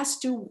just has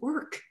to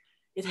work.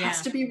 It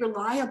has to be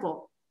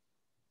reliable.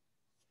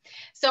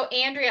 So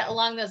Andrea,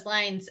 along those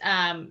lines,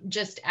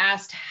 just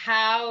asked,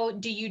 how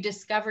do you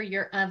discover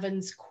your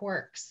oven's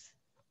quirks?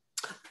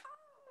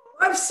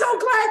 I'm so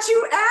glad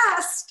you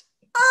asked.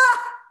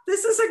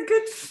 This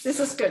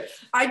is good.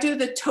 I do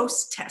the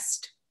toast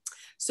test.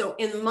 So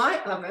in my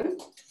oven,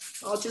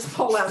 I'll just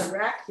pull out a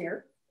rack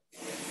here.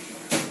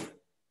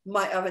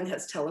 My oven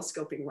has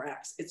telescoping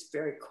racks. It's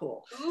very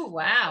cool. Oh,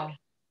 wow.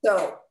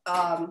 So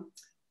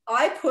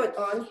I put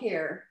on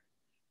here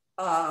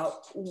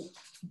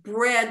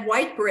bread,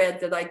 white bread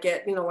that I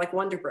get, you know, like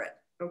Wonder Bread,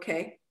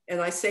 okay?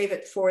 And I save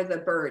it for the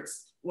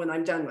birds when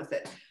I'm done with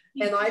it.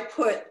 And I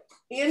put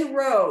in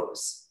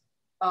rows,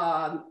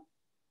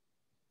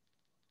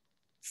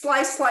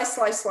 slice, slice,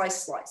 slice,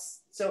 slice,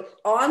 slice. So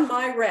on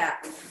my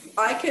rack,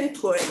 I can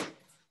put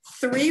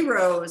 3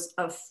 rows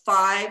of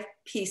 5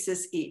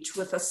 pieces each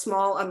with a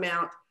small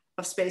amount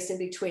of space in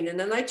between. And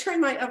then I turn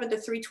my oven to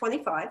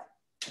 325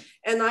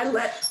 and I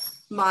let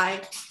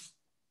my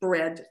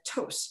bread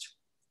toast.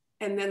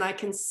 And then I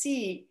can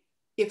see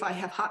if I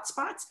have hot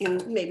spots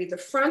in maybe the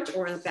front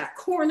or in the back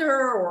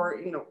corner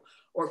or, you know,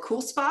 or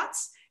cool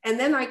spots. And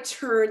then I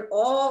turn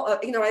all,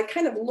 you know, I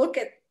kind of look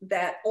at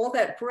that, all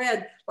that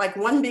bread like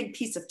one big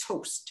piece of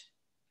toast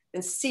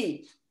and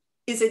see,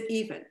 is it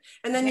even?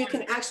 And then you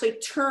can actually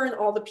turn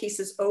all the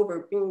pieces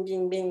over, bing,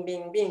 bing, bing,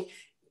 bing, bing.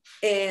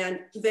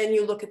 And then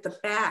you look at the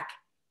back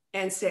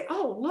and say,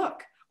 oh,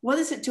 look, what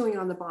is it doing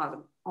on the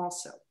bottom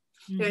also?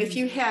 Now, if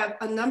you have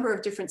a number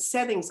of different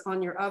settings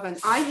on your oven,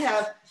 I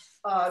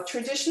have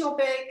traditional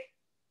bake,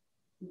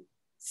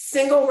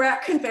 single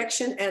rack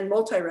convection, and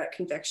multi-rack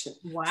convection.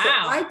 Wow. So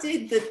I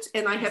did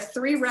and I have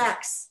 3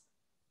 racks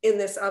in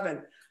this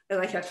oven,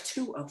 and I have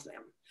 2 of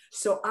them.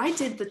 So I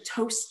did the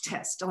toast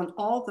test on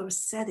all those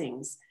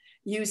settings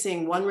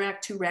using 1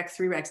 rack, 2 rack,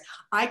 3 racks.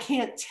 I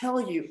can't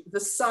tell you the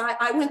size.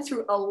 I went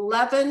through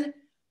 11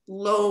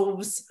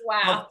 loaves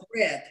of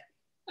bread.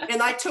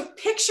 And I took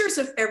pictures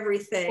of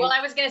everything. Well,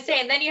 I was going to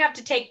say, and then you have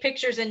to take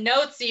pictures and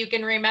notes so you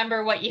can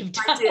remember what you've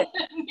done. I did.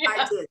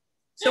 I did.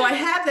 So I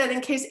have that in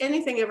case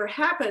anything ever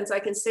happens, I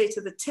can say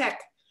to the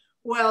tech,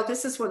 well,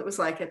 this is what it was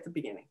like at the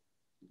beginning.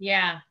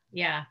 Yeah,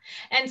 yeah.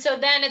 And so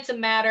then it's a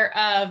matter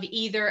of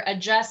either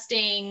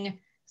adjusting,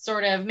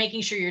 sort of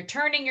making sure you're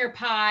turning your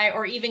pie,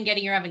 or even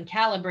getting your oven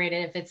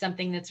calibrated if it's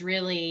something that's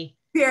really...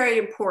 Very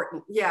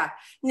important, yeah.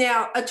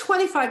 Now, a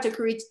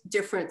 25-degree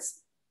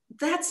difference,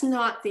 that's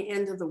not the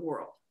end of the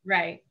world.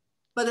 Right.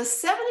 But a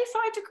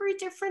 75-degree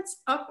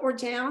difference up or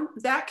down,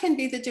 that can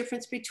be the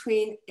difference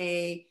between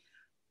a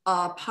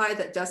pie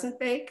that doesn't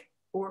bake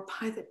or a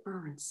pie that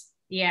burns.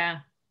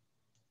 Yeah.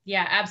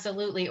 Yeah,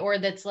 absolutely. Or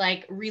that's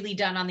like really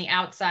done on the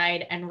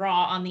outside and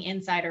raw on the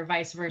inside, or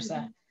vice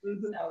versa.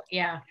 So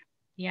yeah.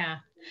 Yeah.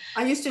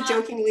 I used to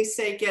jokingly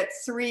say, get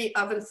 3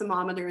 oven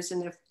thermometers,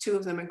 and if 2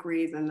 of them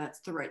agree, then that's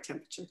the right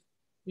temperature.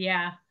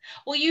 Yeah.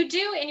 Well, you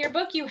do, in your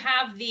book, you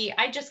have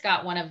I just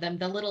got one of them,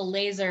 the little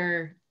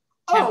laser.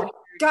 Oh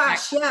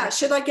gosh, yeah.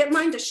 Should I get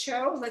mine to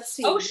show? Let's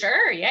see. Oh,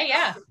 sure. Yeah,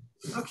 yeah.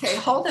 Okay,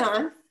 hold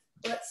on.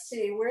 Let's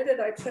see, where did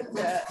I put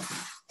that?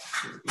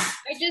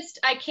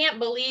 I can't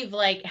believe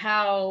like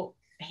how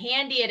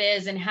handy it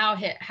is, and how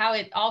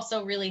it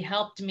also really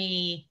helped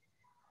me.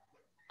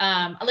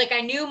 Like,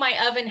 I knew my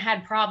oven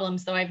had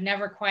problems, though I've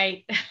never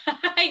quite,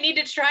 I need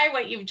to try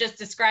what you've just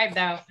described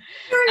though.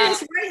 Here it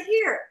is, right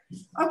here.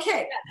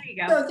 Okay, yeah, there you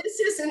go. So this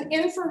is an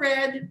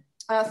infrared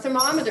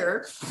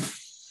thermometer,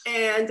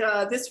 and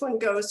this one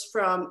goes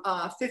from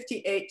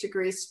 58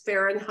 degrees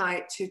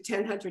Fahrenheit to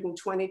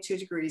 1022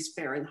 degrees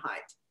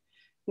Fahrenheit.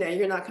 Now,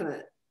 you're not going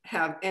to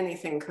have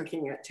anything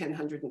cooking at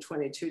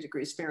 1022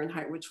 degrees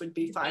Fahrenheit, which would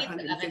be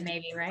 550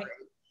 maybe, right?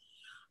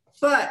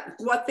 But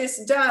what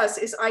this does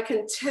is I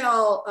can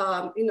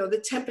tell, you know, the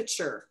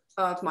temperature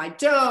of my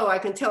dough. I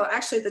can tell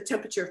actually the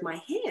temperature of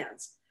my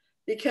hands,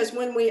 because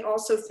when we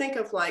also think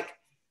of like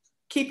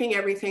keeping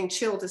everything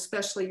chilled,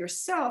 especially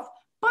yourself,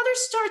 butter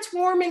starts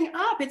warming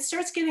up. It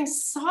starts getting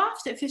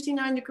soft at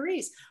 59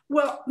 degrees.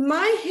 Well,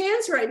 my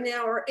hands right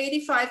now are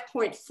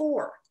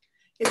 85.4.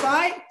 If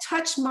I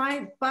touch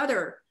my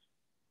butter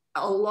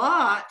a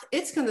lot,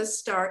 it's going to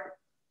start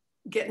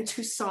getting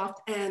too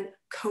soft and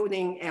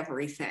coating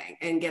everything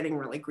and getting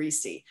really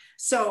greasy.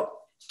 So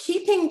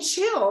keeping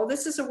chill,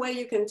 this is a way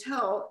you can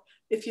tell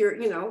if you're,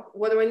 you know,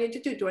 what do I need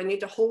to do? Do I need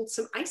to hold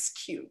some ice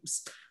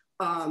cubes?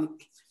 And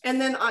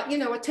then, you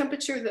know, a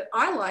temperature that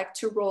I like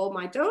to roll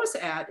my doughs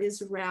at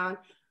is around,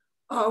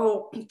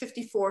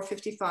 54,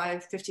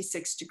 55,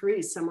 56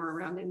 degrees, somewhere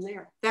around in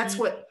there. That's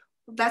what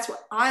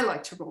I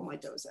like to roll my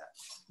doughs at.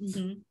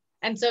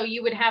 And so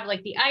you would have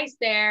like the ice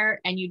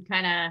there, and you'd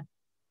kind of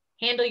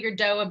handle your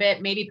dough a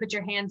bit, maybe put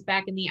your hands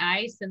back in the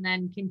ice, and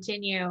then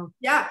continue.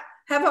 Yeah,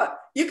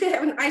 you can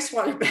have an ice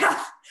water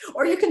bath,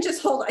 or you can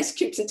just hold ice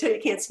cubes until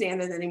you can't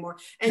stand it anymore.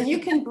 And you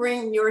can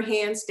bring your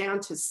hands down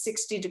to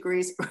 60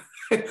 degrees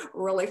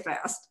really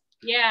fast.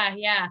 Yeah,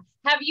 yeah.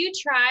 Have you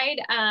tried,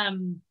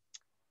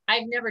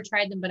 I've never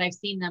tried them, but I've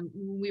seen them.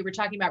 We were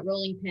talking about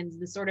rolling pins,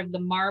 the sort of the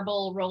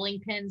marble rolling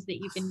pins that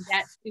you can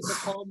get super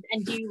cold.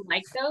 And do you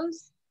like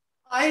those?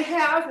 I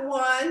have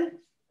one.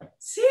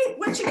 See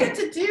what you get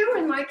to do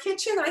in my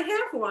kitchen. I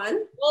have one.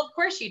 Well, of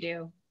course you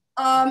do.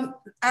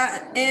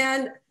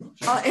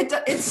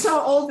 It's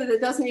so old that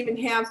it doesn't even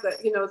have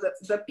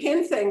the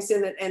pin things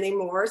in it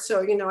anymore.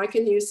 So, you know, I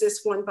can use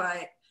this one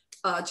by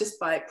just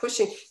by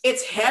pushing.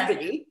 It's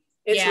heavy.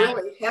 It's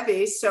really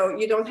heavy, so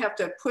you don't have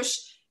to push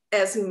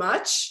as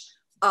much.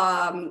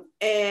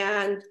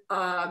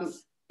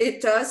 It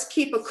does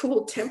keep a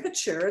cool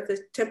temperature. The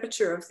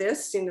temperature of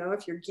this, you know,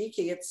 if you're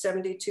geeky, it's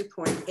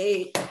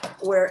 72.8,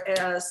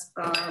 whereas,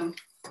 well,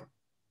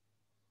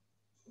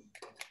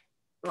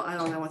 I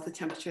don't know what the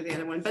temperature of the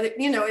other one, but it,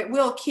 you know, it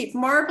will keep,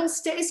 marble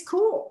stays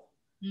cool.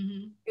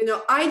 You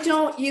know, I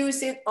don't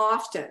use it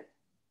often.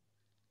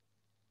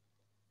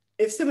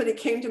 If somebody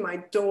came to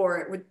my door,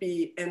 it would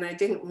be, and I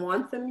didn't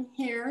want them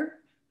here,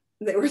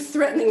 they were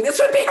threatening, this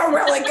would be a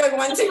really good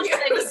one to use.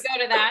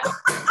 Go to that.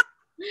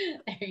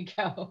 There you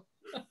go.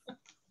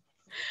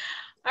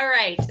 All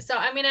right, so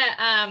I'm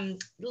gonna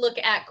look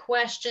at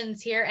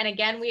questions here. And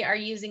again, we are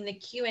using the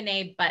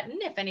Q&A button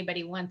if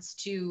anybody wants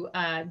to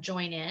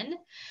join in.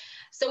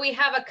 So we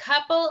have a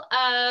couple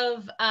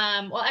of,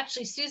 well,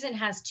 actually Susan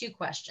has 2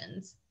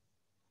 questions.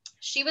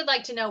 She would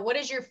like to know, what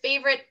is your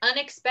favorite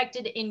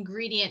unexpected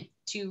ingredient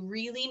to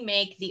really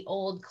make the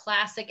old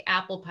classic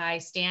apple pie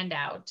stand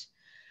out?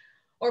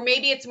 Or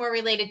maybe it's more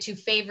related to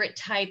favorite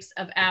types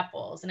of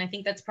apples. And I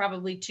think that's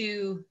probably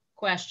 2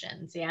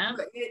 questions, yeah?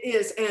 It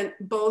is, and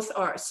both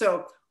are.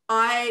 So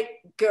I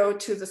go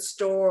to the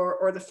store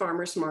or the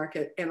farmer's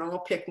market and I'll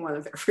pick one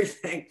of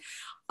everything.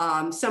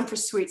 Some for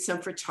sweet,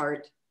 some for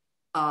tart,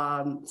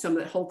 some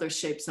that hold their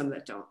shape, some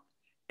that don't.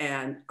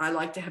 And I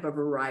like to have a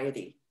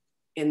variety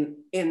in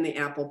the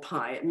apple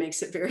pie. It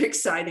makes it very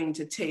exciting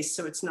to taste.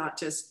 So it's not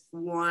just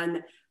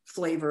one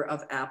flavor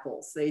of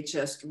apples. They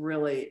just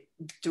really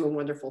do a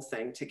wonderful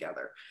thing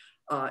together.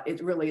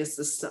 It really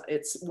is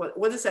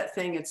what is that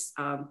thing? It's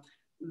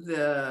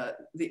the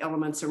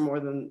elements are more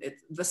than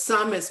the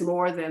sum is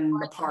more than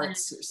the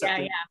parts or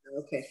something. Yeah.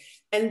 Okay.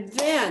 And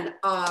then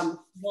the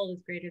whole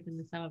is greater than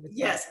the sum of its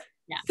yes. parts.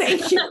 Yeah.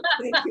 Thank you.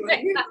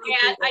 Thank you.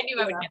 I knew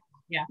I would get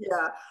that.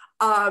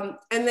 Yeah.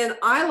 And then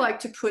I like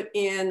to put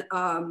in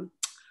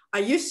I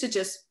used to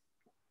just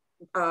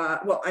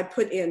I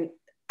put in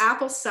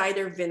apple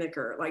cider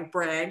vinegar, like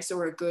Bragg's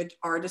or a good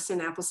artisan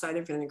apple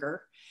cider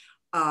vinegar,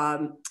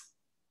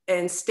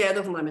 instead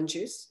of lemon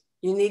juice.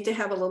 You need to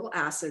have a little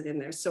acid in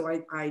there. So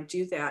I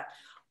do that.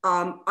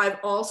 I've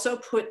also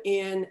put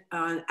in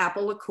an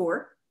apple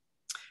liqueur.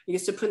 I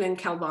used to put in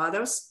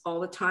Calvados all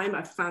the time.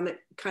 I found it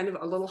kind of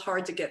a little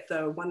hard to get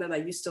the one that I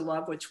used to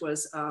love, which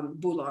was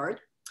Boulard.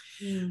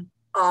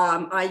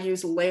 I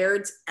use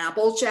Laird's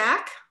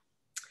Applejack.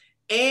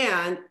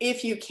 And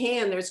if you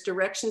can, there's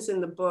directions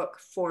in the book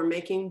for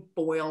making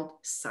boiled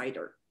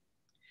cider.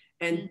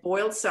 And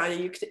boiled cider,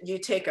 you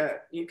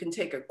can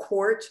take a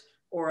quart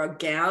or a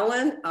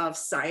gallon of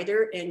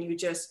cider and you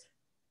just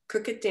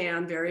cook it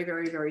down very,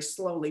 very, very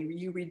slowly.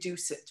 You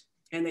reduce it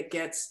and it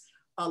gets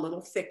a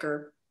little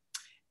thicker.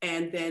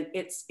 And then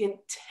it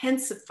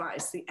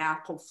intensifies the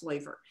apple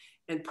flavor,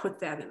 and put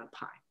that in a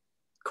pie.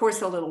 Of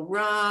course, a little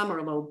rum or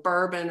a little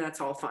bourbon, that's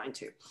all fine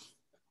too.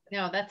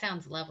 No, that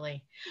sounds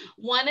lovely.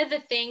 One of the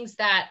things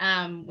that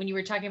when you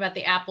were talking about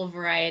the apple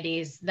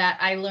varieties that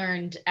I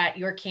learned at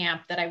your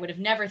camp that I would have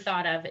never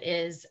thought of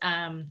is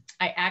I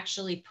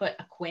actually put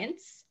a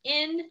quince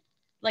in,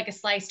 like a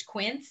sliced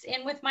quince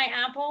in with my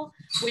apple,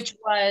 which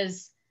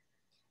was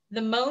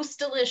the most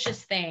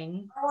delicious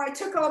thing. Oh, I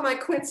took all my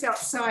quince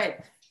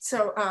outside.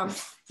 So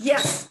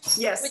yes.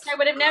 Which I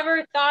would have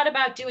never thought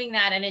about doing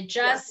that. And it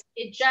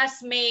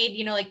just made,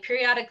 you know, like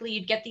periodically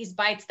you'd get these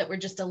bites that were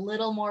just a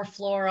little more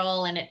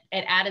floral, and it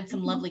added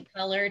some lovely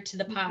color to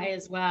the pie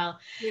as well.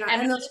 Yeah,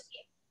 and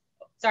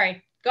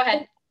sorry, go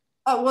ahead.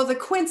 Oh, well, the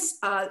quince,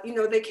 you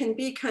know, they can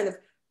be kind of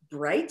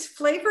bright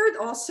flavored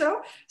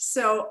also.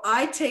 So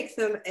I take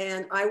them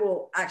and I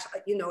will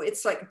actually, you know,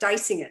 it's like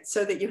dicing it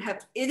so that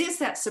it is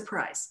that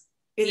surprise.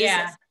 It is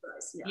that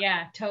surprise.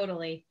 Yeah,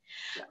 totally.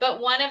 Yeah. But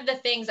one of the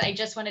things I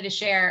just wanted to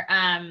share,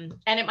 and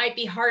it might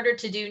be harder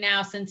to do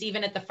now since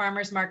even at the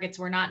farmers markets,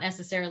 we're not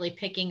necessarily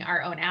picking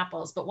our own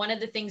apples. But one of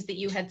the things that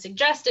you had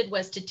suggested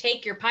was to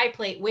take your pie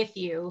plate with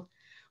you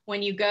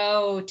when you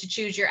go to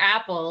choose your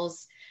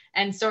apples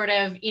and sort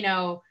of, you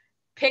know,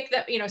 pick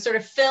the, you know, sort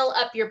of fill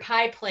up your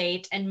pie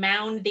plate and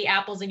mound the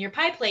apples in your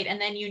pie plate. And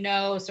then, you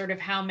know, sort of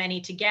how many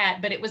to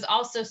get. But it was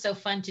also so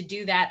fun to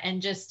do that.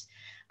 And just,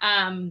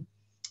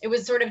 it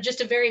was sort of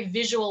just a very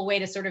visual way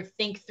to sort of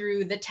think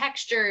through the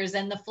textures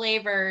and the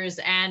flavors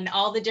and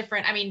all the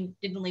different, I mean,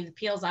 didn't leave the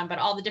peels on, but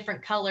all the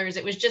different colors.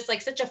 It was just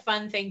like such a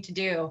fun thing to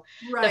do.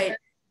 Right. The first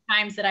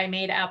times that I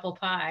made apple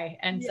pie.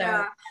 And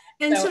so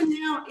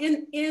now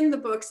in the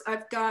books,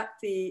 I've got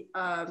the,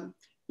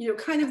 you know,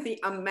 kind of the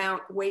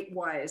amount weight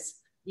wise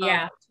you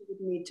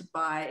would need to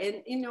buy.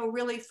 And, you know,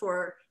 really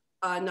for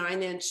a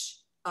 9-inch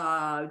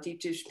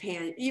deep dish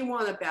pan, you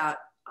want about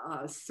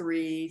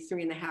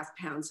 3.5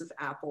 pounds of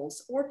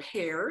apples or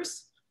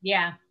pears.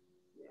 Yeah,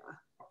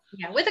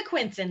 with a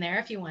quince in there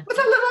if you want. With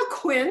a little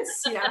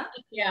quince,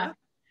 yeah.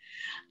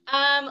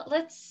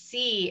 Let's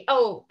see.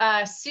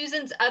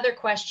 Susan's other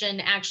question,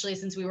 actually,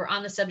 since we were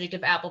on the subject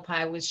of apple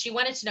pie, was she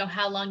wanted to know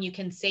how long you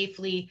can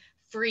safely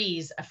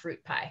freeze a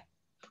fruit pie.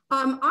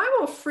 I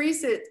will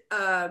freeze it.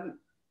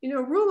 You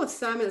know, rule of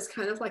thumb is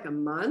kind of like a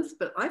month,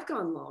 but I've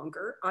gone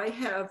longer. I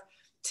have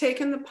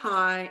taken the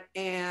pie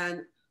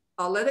and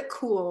I'll let it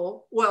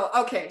cool. Well,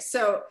 okay,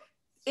 so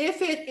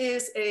if it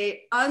is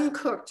a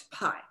uncooked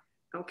pie,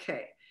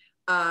 okay,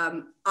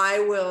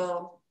 I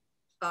will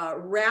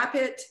wrap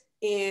it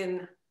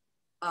in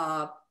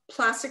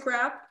plastic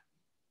wrap.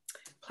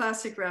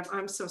 Plastic wrap,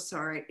 I'm so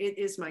sorry. It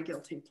is my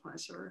guilty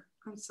pleasure.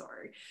 I'm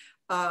sorry.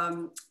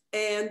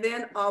 And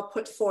then I'll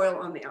put foil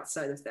on the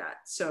outside of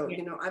that. So,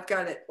 you know, I've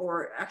got it,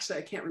 or actually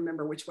I can't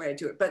remember which way I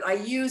do it, but I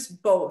use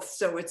both.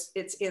 So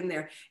it's in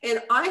there.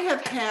 And I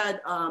have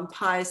had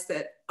pies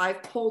that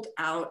I've pulled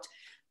out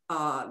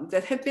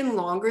that have been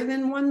longer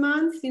than 1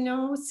 month, you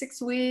know,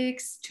 6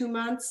 weeks, 2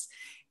 months.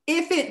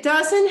 If it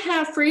doesn't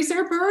have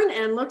freezer burn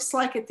and looks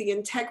like the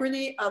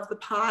integrity of the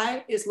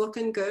pie is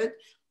looking good,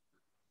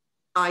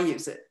 I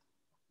use it.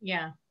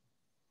 Yeah.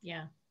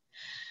 Yeah.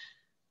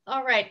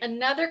 All right.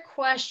 Another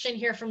question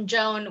here from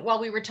Joan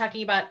while we were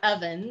talking about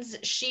ovens.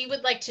 She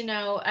would like to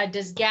know,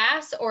 does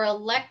gas or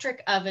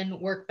electric oven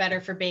work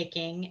better for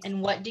baking?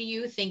 And what do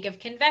you think of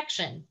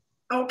convection?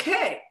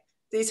 Okay.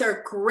 These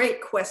are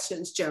great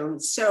questions,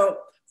 Joan. So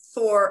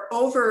for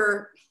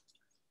over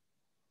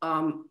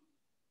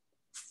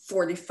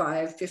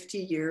 45, 50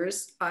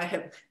 years,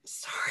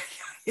 sorry,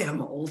 I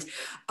am old.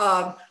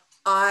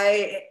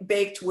 I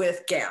baked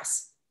with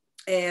gas.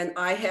 And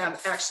I have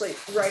actually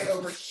right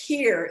over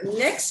here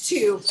next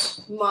to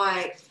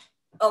my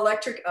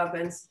electric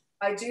ovens,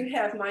 I do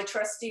have my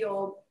trusty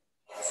old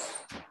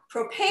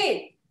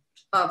propane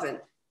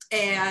oven.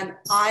 And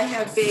I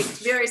have baked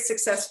very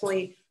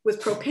successfully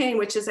with propane,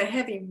 which is a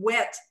heavy,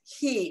 wet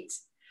heat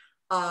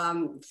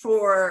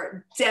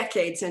for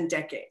decades and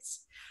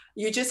decades.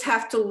 You just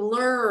have to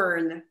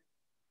learn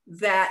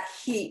that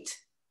heat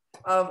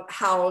of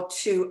how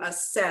to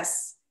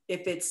assess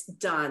if it's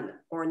done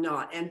or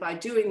not. And by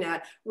doing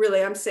that,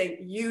 really, I'm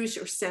saying use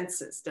your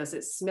senses. Does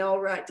it smell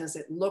right? Does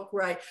it look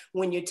right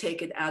when you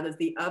take it out of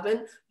the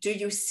oven? Do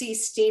you see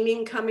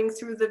steaming coming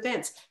through the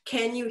vents?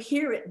 Can you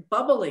hear it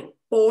bubbling,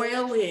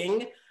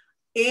 boiling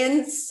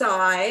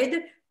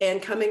inside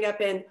and coming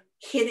up and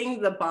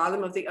hitting the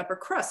bottom of the upper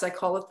crust? I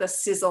call it the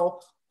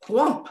sizzle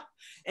whump.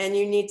 And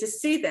you need to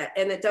see that.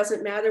 And it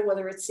doesn't matter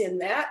whether it's in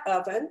that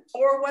oven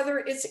or whether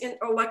it's in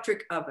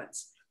electric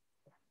ovens.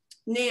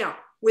 Now,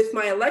 with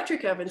my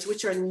electric ovens,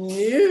 which are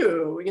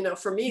new, you know,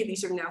 for me,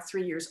 these are now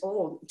 3 years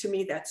old. To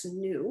me, that's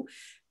new.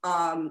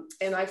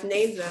 And I've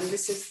named them.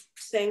 This is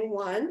thing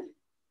 1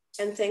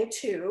 and thing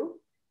 2.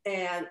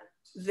 And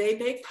they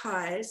bake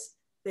pies.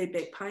 They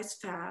bake pies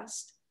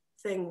fast.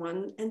 Thing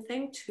 1 and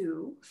thing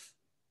 2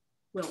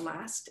 will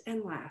last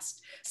and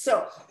last.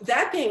 So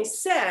that being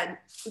said,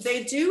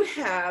 they do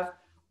have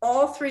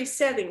all 3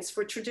 settings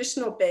for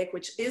traditional bake,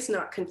 which is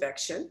not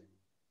convection.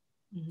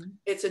 Mm-hmm.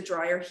 It's a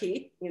drier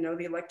heat, you know,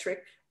 the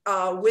electric.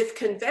 With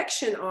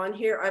convection on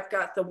here, I've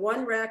got the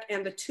 1 rack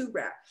and the 2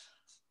 rack.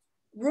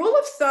 Rule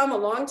of thumb a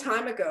long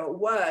time ago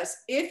was,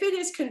 if it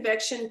is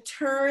convection,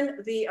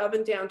 turn the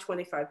oven down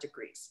 25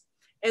 degrees.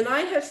 And I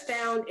have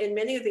found in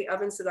many of the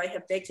ovens that I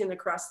have baked in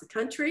across the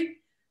country,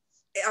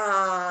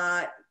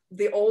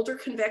 the older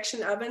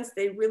convection ovens,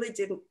 they really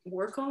didn't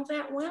work all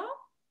that well.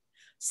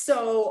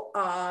 So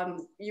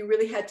you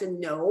really had to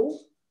know.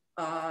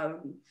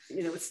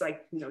 You know, it's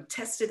like, you know,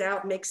 test it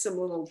out, make some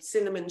little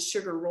cinnamon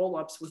sugar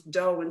roll-ups with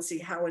dough and see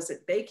how is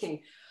it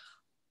baking.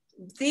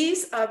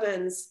 These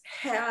ovens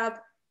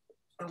have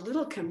a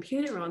little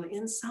computer on the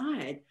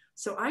inside.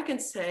 So I can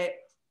say,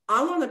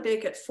 I want to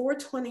bake at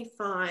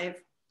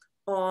 425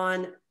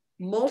 on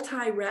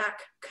multi-rack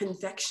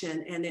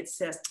convection. And it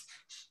says,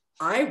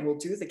 I will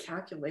do the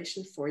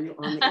calculation for you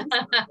on the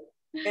inside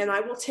and I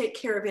will take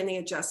care of any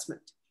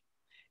adjustment.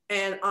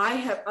 And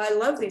I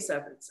love these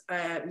ovens,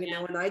 you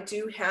know, and I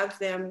do have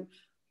them,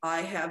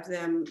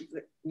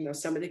 you know,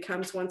 somebody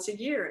comes once a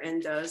year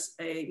and does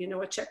a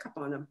checkup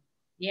on them.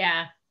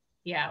 Yeah.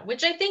 Yeah.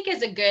 Which I think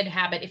is a good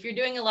habit. If you're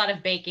doing a lot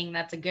of baking,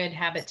 that's a good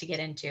habit to get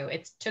into.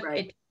 It took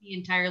me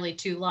entirely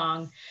too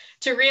long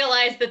to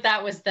realize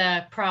that was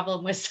the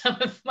problem with some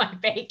of my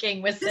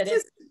baking, was that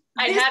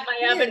I'd had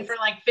my oven for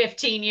like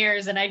 15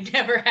 years and I'd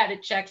never had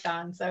it checked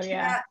on. So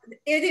yeah.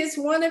 It is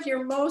one of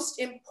your most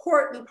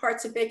important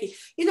parts of baking.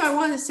 You know, I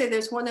want to say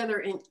there's one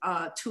other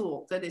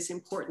tool that is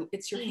important.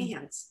 It's your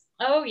hands.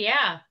 Oh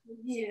yeah.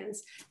 Your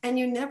hands. And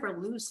you never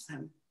lose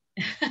them.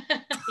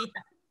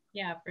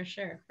 Yeah, for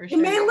sure. For sure.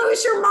 You may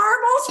lose your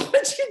marbles,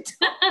 but you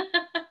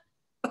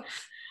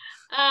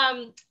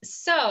don't.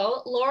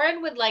 So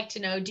Lauren would like to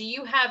know, do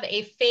you have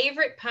a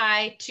favorite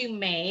pie to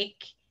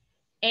make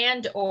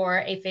and or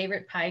a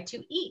favorite pie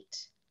to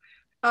eat?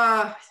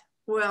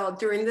 Well,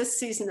 during this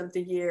season of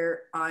the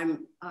year,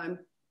 I'm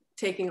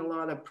taking a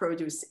lot of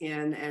produce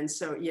in. And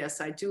so,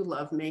 yes, I do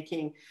love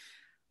making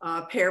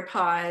pear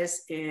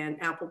pies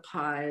and apple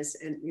pies.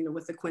 And, you know,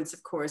 with the quince,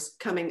 of course,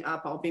 coming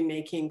up, I'll be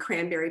making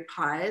cranberry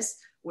pies,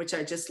 which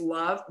I just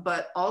love.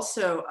 But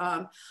also,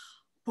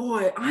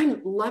 boy,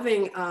 I'm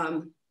loving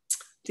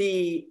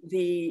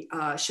the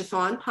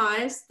chiffon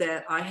pies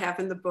that I have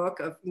in the book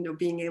of,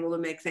 being able to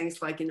make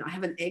things like, I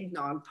have an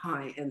eggnog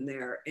pie in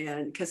there.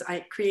 And because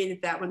I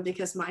created that one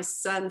because my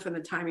son, from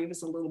the time he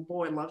was a little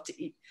boy, loved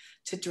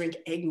to drink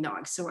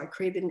eggnog. So I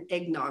created an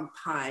eggnog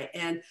pie.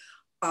 And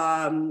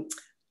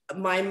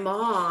my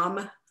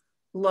mom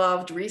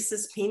loved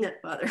Reese's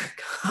peanut butter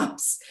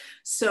cups.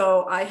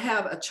 So I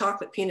have a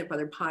chocolate peanut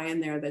butter pie in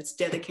there that's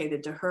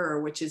dedicated to her,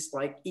 which is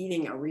like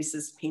eating a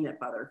Reese's peanut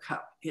butter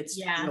cup. It's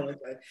really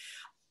good.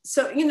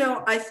 So,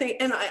 I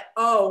think,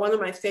 one of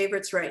my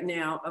favorites right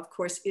now, of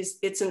course,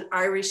 it's an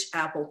Irish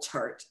apple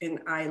tart.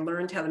 And I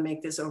learned how to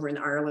make this over in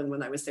Ireland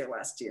when I was there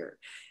last year.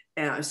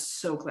 And I was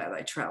so glad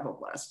I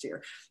traveled last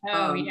year.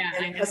 Oh, yeah.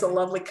 And it has a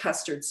lovely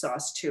custard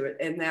sauce to it.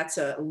 And that's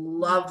a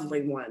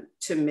lovely one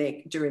to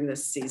make during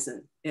this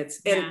season.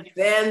 And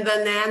then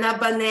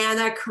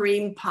banana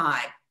cream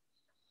pie.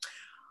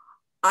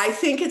 I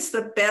think it's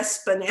the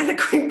best banana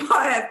cream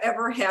pie I've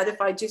ever had,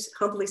 if I just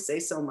humbly say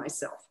so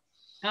myself.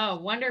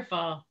 Oh,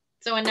 wonderful.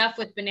 So enough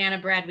with banana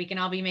bread. We can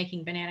all be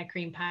making banana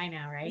cream pie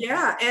now, right?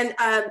 Yeah. And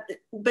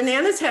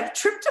bananas have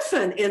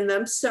tryptophan in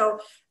them. So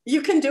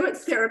you can do it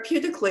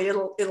therapeutically.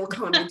 It'll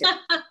calm you down.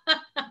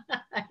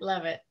 I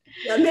love it.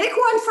 Yeah, make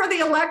one for the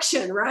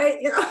election, right?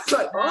 It's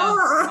like,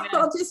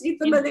 I'll just eat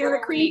the banana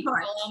cream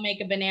pie. I'll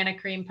make a banana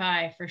cream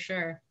pie for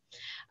sure.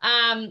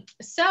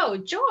 So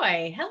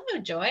Joy,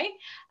 hello, Joy.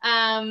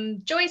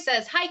 Joy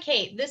says, hi,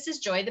 Kate, this is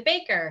Joy the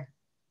baker.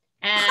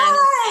 And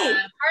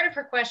part of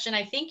her question,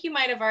 I think you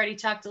might have already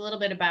talked a little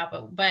bit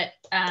about, but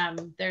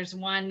there's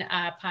one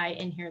pie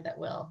in here that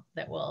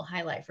will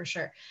highlight for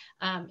sure.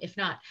 If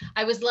not,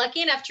 I was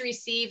lucky enough to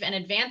receive an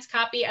advanced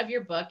copy of your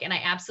book, and I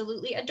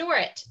absolutely adore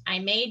it. I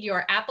made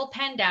your apple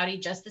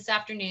pandowdy just this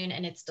afternoon,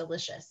 and it's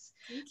delicious.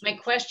 My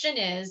question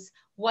is,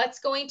 what's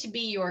going to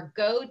be your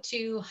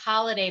go-to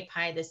holiday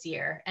pie this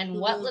year, and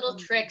what little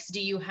tricks do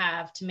you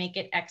have to make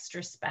it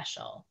extra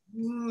special?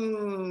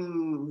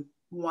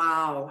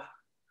 Wow.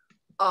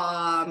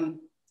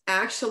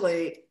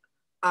 Actually,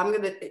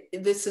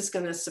 this is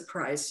gonna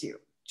surprise you,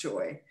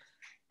 Joy.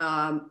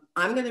 I'm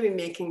gonna be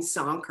making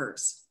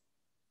zonkers.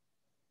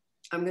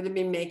 I'm gonna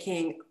be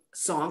making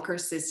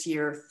zonkers this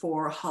year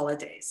for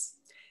holidays.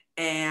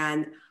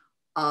 And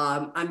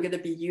I'm gonna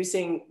be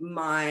using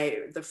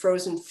the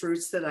frozen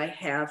fruits that I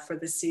have for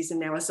the season.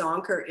 Now, a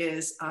zonker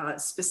is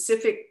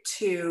specific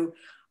to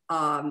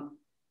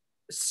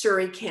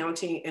Surrey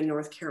County in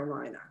North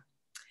Carolina.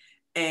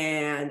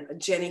 And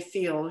Jenny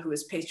Field, who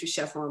is pastry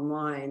chef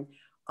online,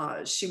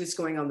 she was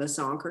going on the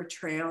Zonker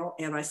Trail.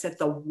 And I said,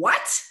 the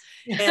what?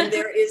 And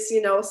there is,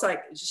 it's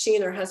like she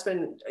and her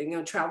husband,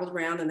 traveled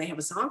around, and they have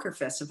a Zonker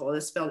festival.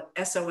 It's spelled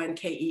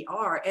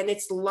Sonker. And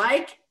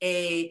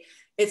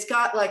it's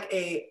got like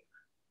a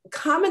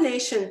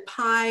combination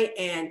pie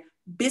and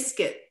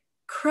biscuit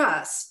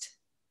crust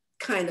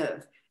kind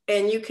of.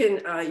 And you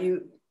can,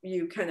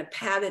 you kind of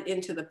pat it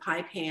into the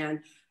pie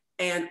pan.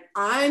 And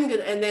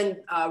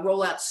then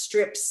roll out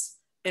strips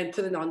and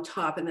put it on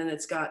top. And then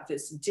it's got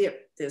this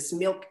dip, this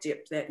milk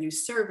dip that you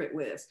serve it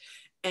with.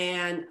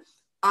 And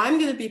I'm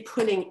going to be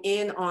putting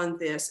in on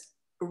this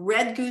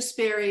red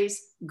gooseberries,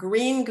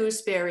 green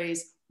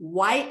gooseberries,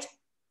 white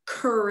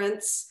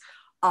currants,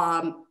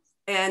 and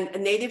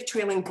native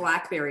trailing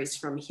blackberries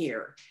from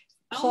here.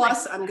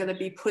 Plus, I'm going to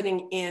be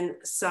putting in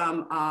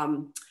some,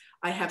 I'm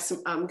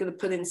going to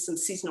put in some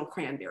seasonal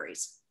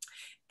cranberries.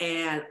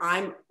 And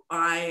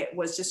I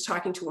was just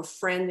talking to a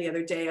friend the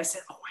other day. I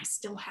said, I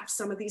still have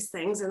some of these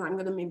things, and I'm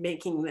going to be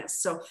making this.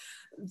 So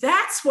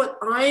that's what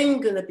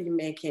I'm going to be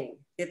making.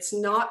 It's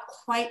not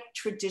quite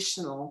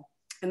traditional.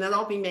 And then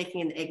I'll be making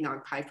an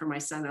eggnog pie for my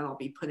son, and I'll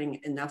be putting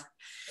enough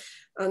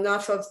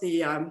of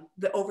the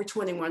over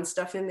 21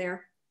 stuff in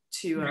there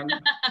to.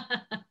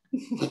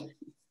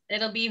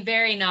 It'll be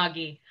very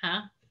noggy,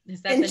 huh?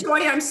 And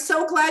Joy, I'm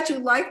so glad you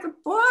like the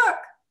book.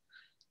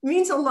 It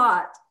means a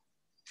lot.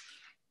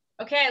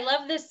 Okay, I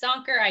love this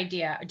zonker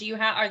idea.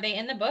 Are they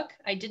in the book?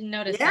 I didn't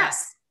notice that.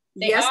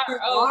 They are.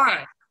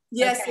 Okay.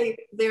 Yes, okay.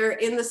 They're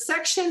in the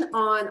section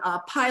on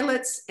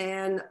pilots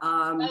and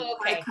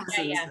pie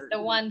cousins. Yeah.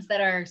 The ones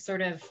that are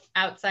sort of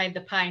outside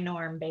the pie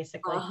norm,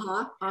 basically.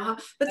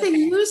 But they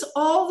use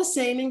all the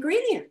same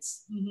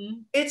ingredients.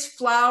 It's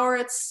flour,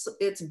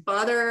 it's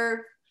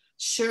butter,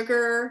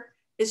 sugar.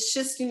 It's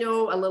just, a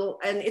little,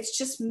 and it's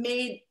just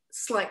made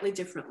slightly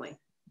differently.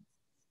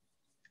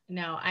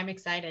 No, I'm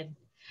excited.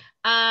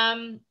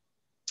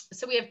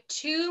 So we have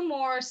two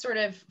more sort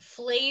of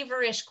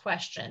flavorish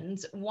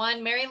questions.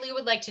 One, Mary Lou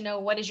would like to know,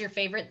 what is your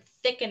favorite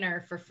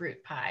thickener for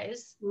fruit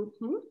pies?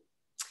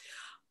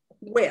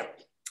 Well,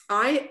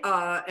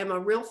 I am a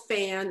real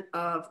fan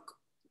of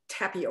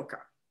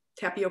tapioca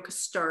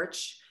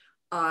starch.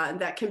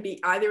 That can be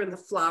either in the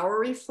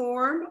floury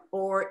form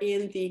or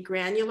in the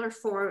granular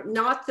form,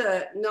 not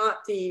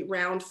the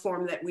round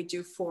form that we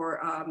do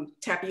for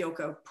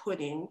tapioca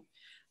pudding.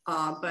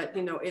 But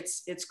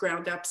it's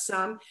ground up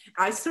some.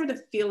 I sort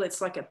of feel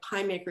it's like a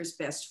pie maker's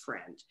best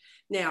friend.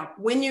 Now,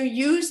 when you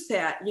use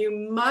that, you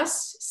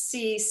must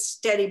see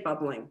steady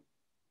bubbling.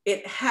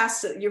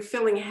 your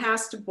filling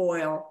has to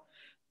boil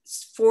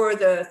for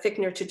the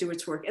thickener to do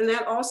its work. And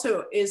that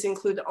also is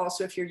included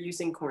also if you're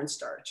using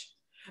cornstarch.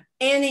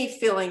 Any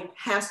filling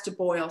has to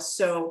boil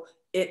so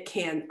it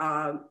can,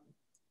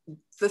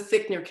 the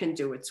thickener can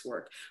do its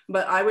work.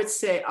 But I would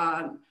say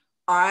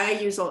I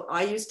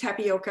use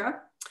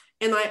tapioca,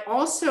 and I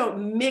also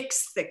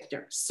mix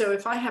thickeners. So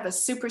if I have a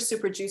super,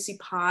 super juicy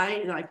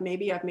pie, like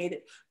maybe I've made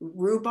it,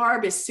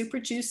 rhubarb is super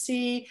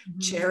juicy,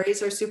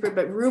 cherries are super,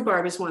 but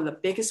rhubarb is one of the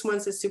biggest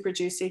ones that's super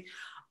juicy.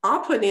 I'll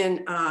put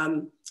in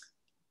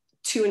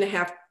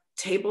 2.5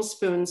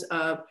 tablespoons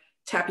of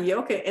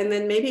tapioca, and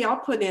then maybe I'll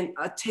put in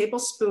a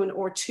tablespoon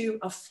or 2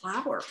 of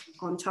flour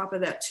on top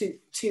of that to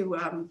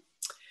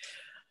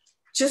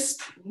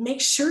just make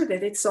sure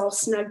that it's all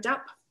snugged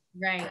up.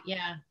 Right,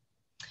 yeah.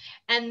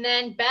 And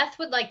then Beth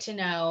would like to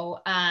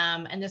know,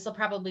 and this will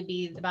probably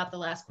be about the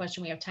last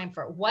question we have time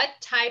for, what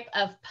type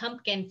of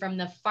pumpkin from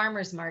the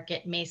farmer's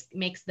market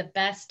makes the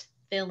best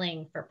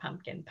filling for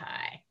pumpkin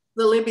pie?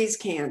 The Libby's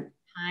can.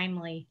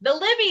 Timely. The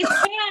Libby's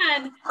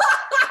can.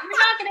 You're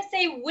not going to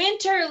say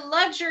winter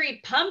luxury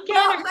pumpkin?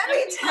 Well, let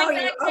me tell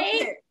you,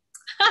 okay.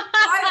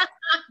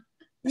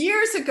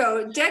 Years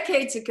ago,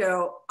 decades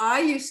ago,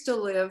 I used to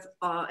live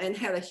and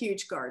had a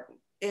huge garden,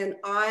 and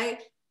I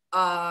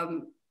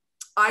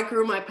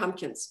grew my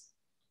pumpkins,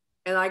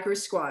 and I grew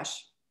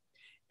squash,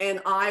 and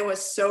I was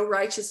so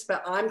righteous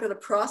about I'm going to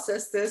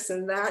process this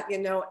and that, you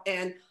know,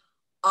 and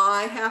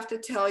I have to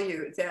tell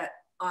you that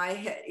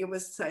it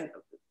was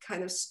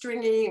kind of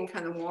stringy and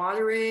kind of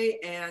watery,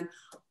 and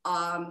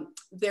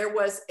there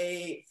was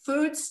a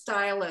food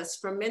stylist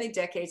from many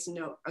decades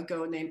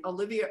ago named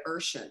Olivia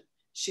Urshan.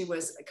 She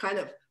was kind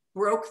of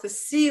broke the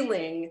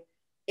ceiling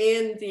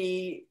in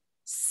the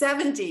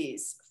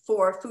 70s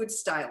for food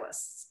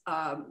stylists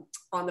on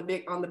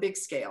the big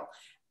scale.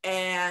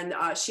 And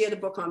she had a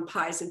book on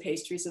pies and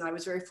pastries, and I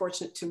was very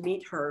fortunate to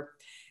meet her.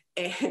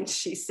 And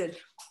she said,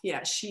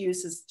 yeah, she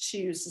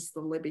uses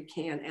the Libby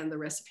can and the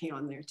recipe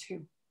on there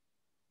too.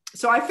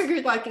 So I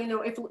figured, like, you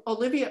know, if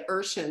Olivia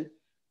Urshan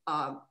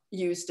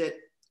used it,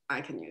 I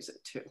can use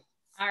it too.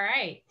 All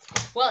right.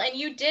 Well, and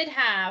you did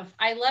have,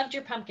 I loved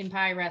your pumpkin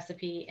pie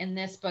recipe in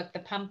this book, the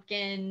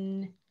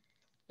pumpkin,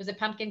 was it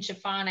pumpkin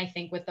chiffon, I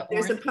think, with the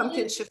orange? There's a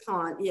pumpkin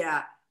chiffon,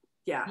 yeah.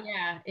 Yeah.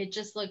 Yeah, it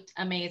just looked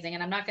amazing.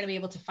 And I'm not going to be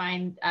able to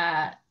find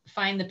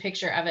the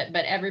picture of it,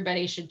 but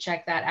everybody should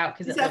check that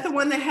out. Is that the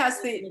one that has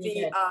the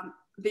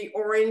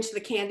orange,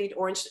 the candied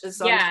orange?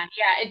 Yeah,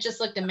 it just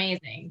looked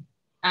amazing.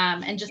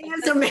 And just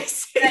it's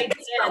amazing.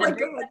 It's really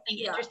good.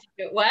 Yeah.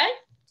 What?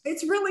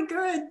 It's really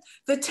good.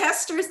 The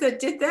testers that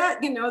did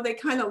that, you know, they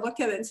kind of looked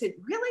at it and said,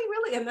 really,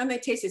 really? And then they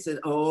tasted it and said,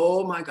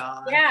 oh my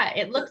God. Yeah,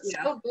 it looked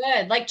so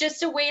good. Like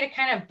just a way to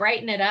kind of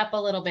brighten it up a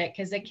little bit,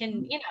 because it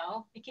can, you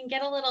know, it can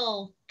get a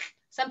little,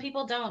 some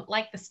people don't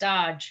like the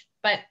stodge,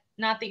 but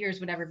not that yours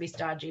would ever be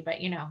stodgy,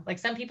 but you know, like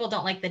some people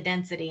don't like the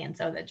density. And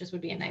so that just would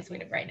be a nice way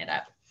to brighten it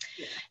up.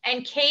 Yeah.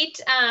 And Kate,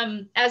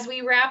 as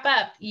we wrap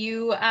up,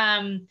 you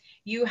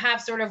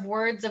have sort of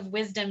words of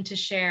wisdom to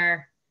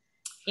share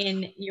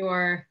in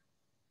your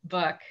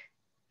book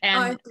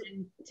and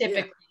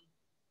typically. Yeah.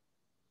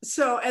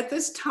 So at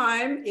this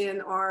time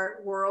in our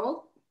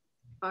world,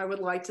 I would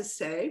like to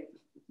say,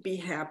 be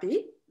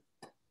happy,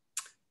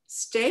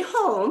 stay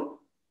home,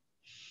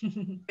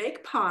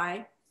 bake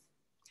pie,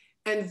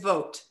 and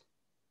vote.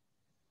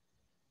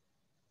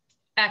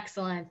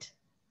 Excellent.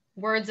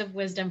 Words of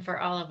wisdom for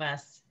all of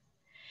us.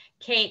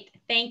 Kate,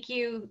 thank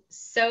you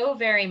so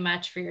very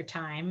much for your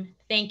time.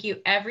 Thank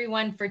you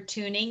everyone for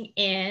tuning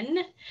in.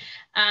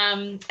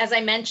 As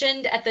I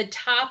mentioned at the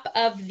top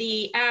of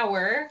the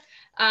hour,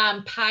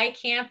 Pie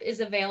Camp is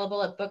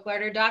available at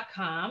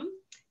booklarder.com.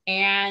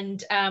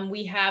 And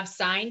we have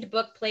signed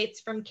book plates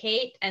from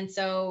Kate. And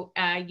so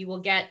you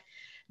will get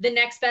the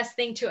next best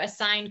thing to a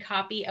signed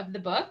copy of the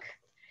book.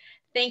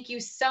 Thank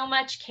you so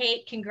much,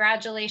 Kate.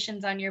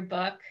 Congratulations on your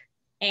book.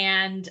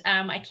 And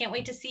I can't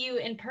wait to see you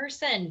in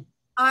person.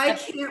 I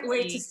can't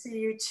wait to see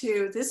you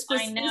too. This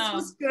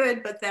was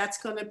good, but that's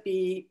going to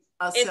be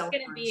a celebration.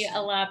 It's going to be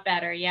a lot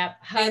better. Yep.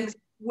 And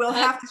we'll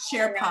have to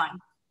share pie.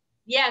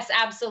 Yes,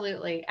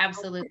 absolutely.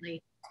 Absolutely.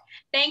 Okay.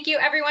 Thank you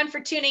everyone for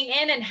tuning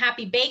in, and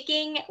happy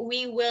baking.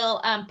 We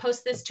will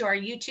post this to our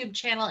YouTube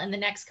channel in the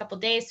next couple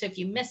of days. So if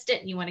you missed it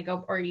and you want to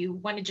go, or you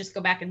want to just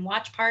go back and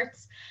watch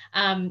parts,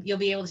 you'll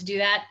be able to do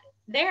that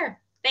there.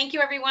 Thank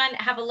you everyone.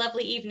 Have a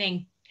lovely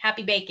evening.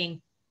 Happy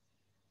baking.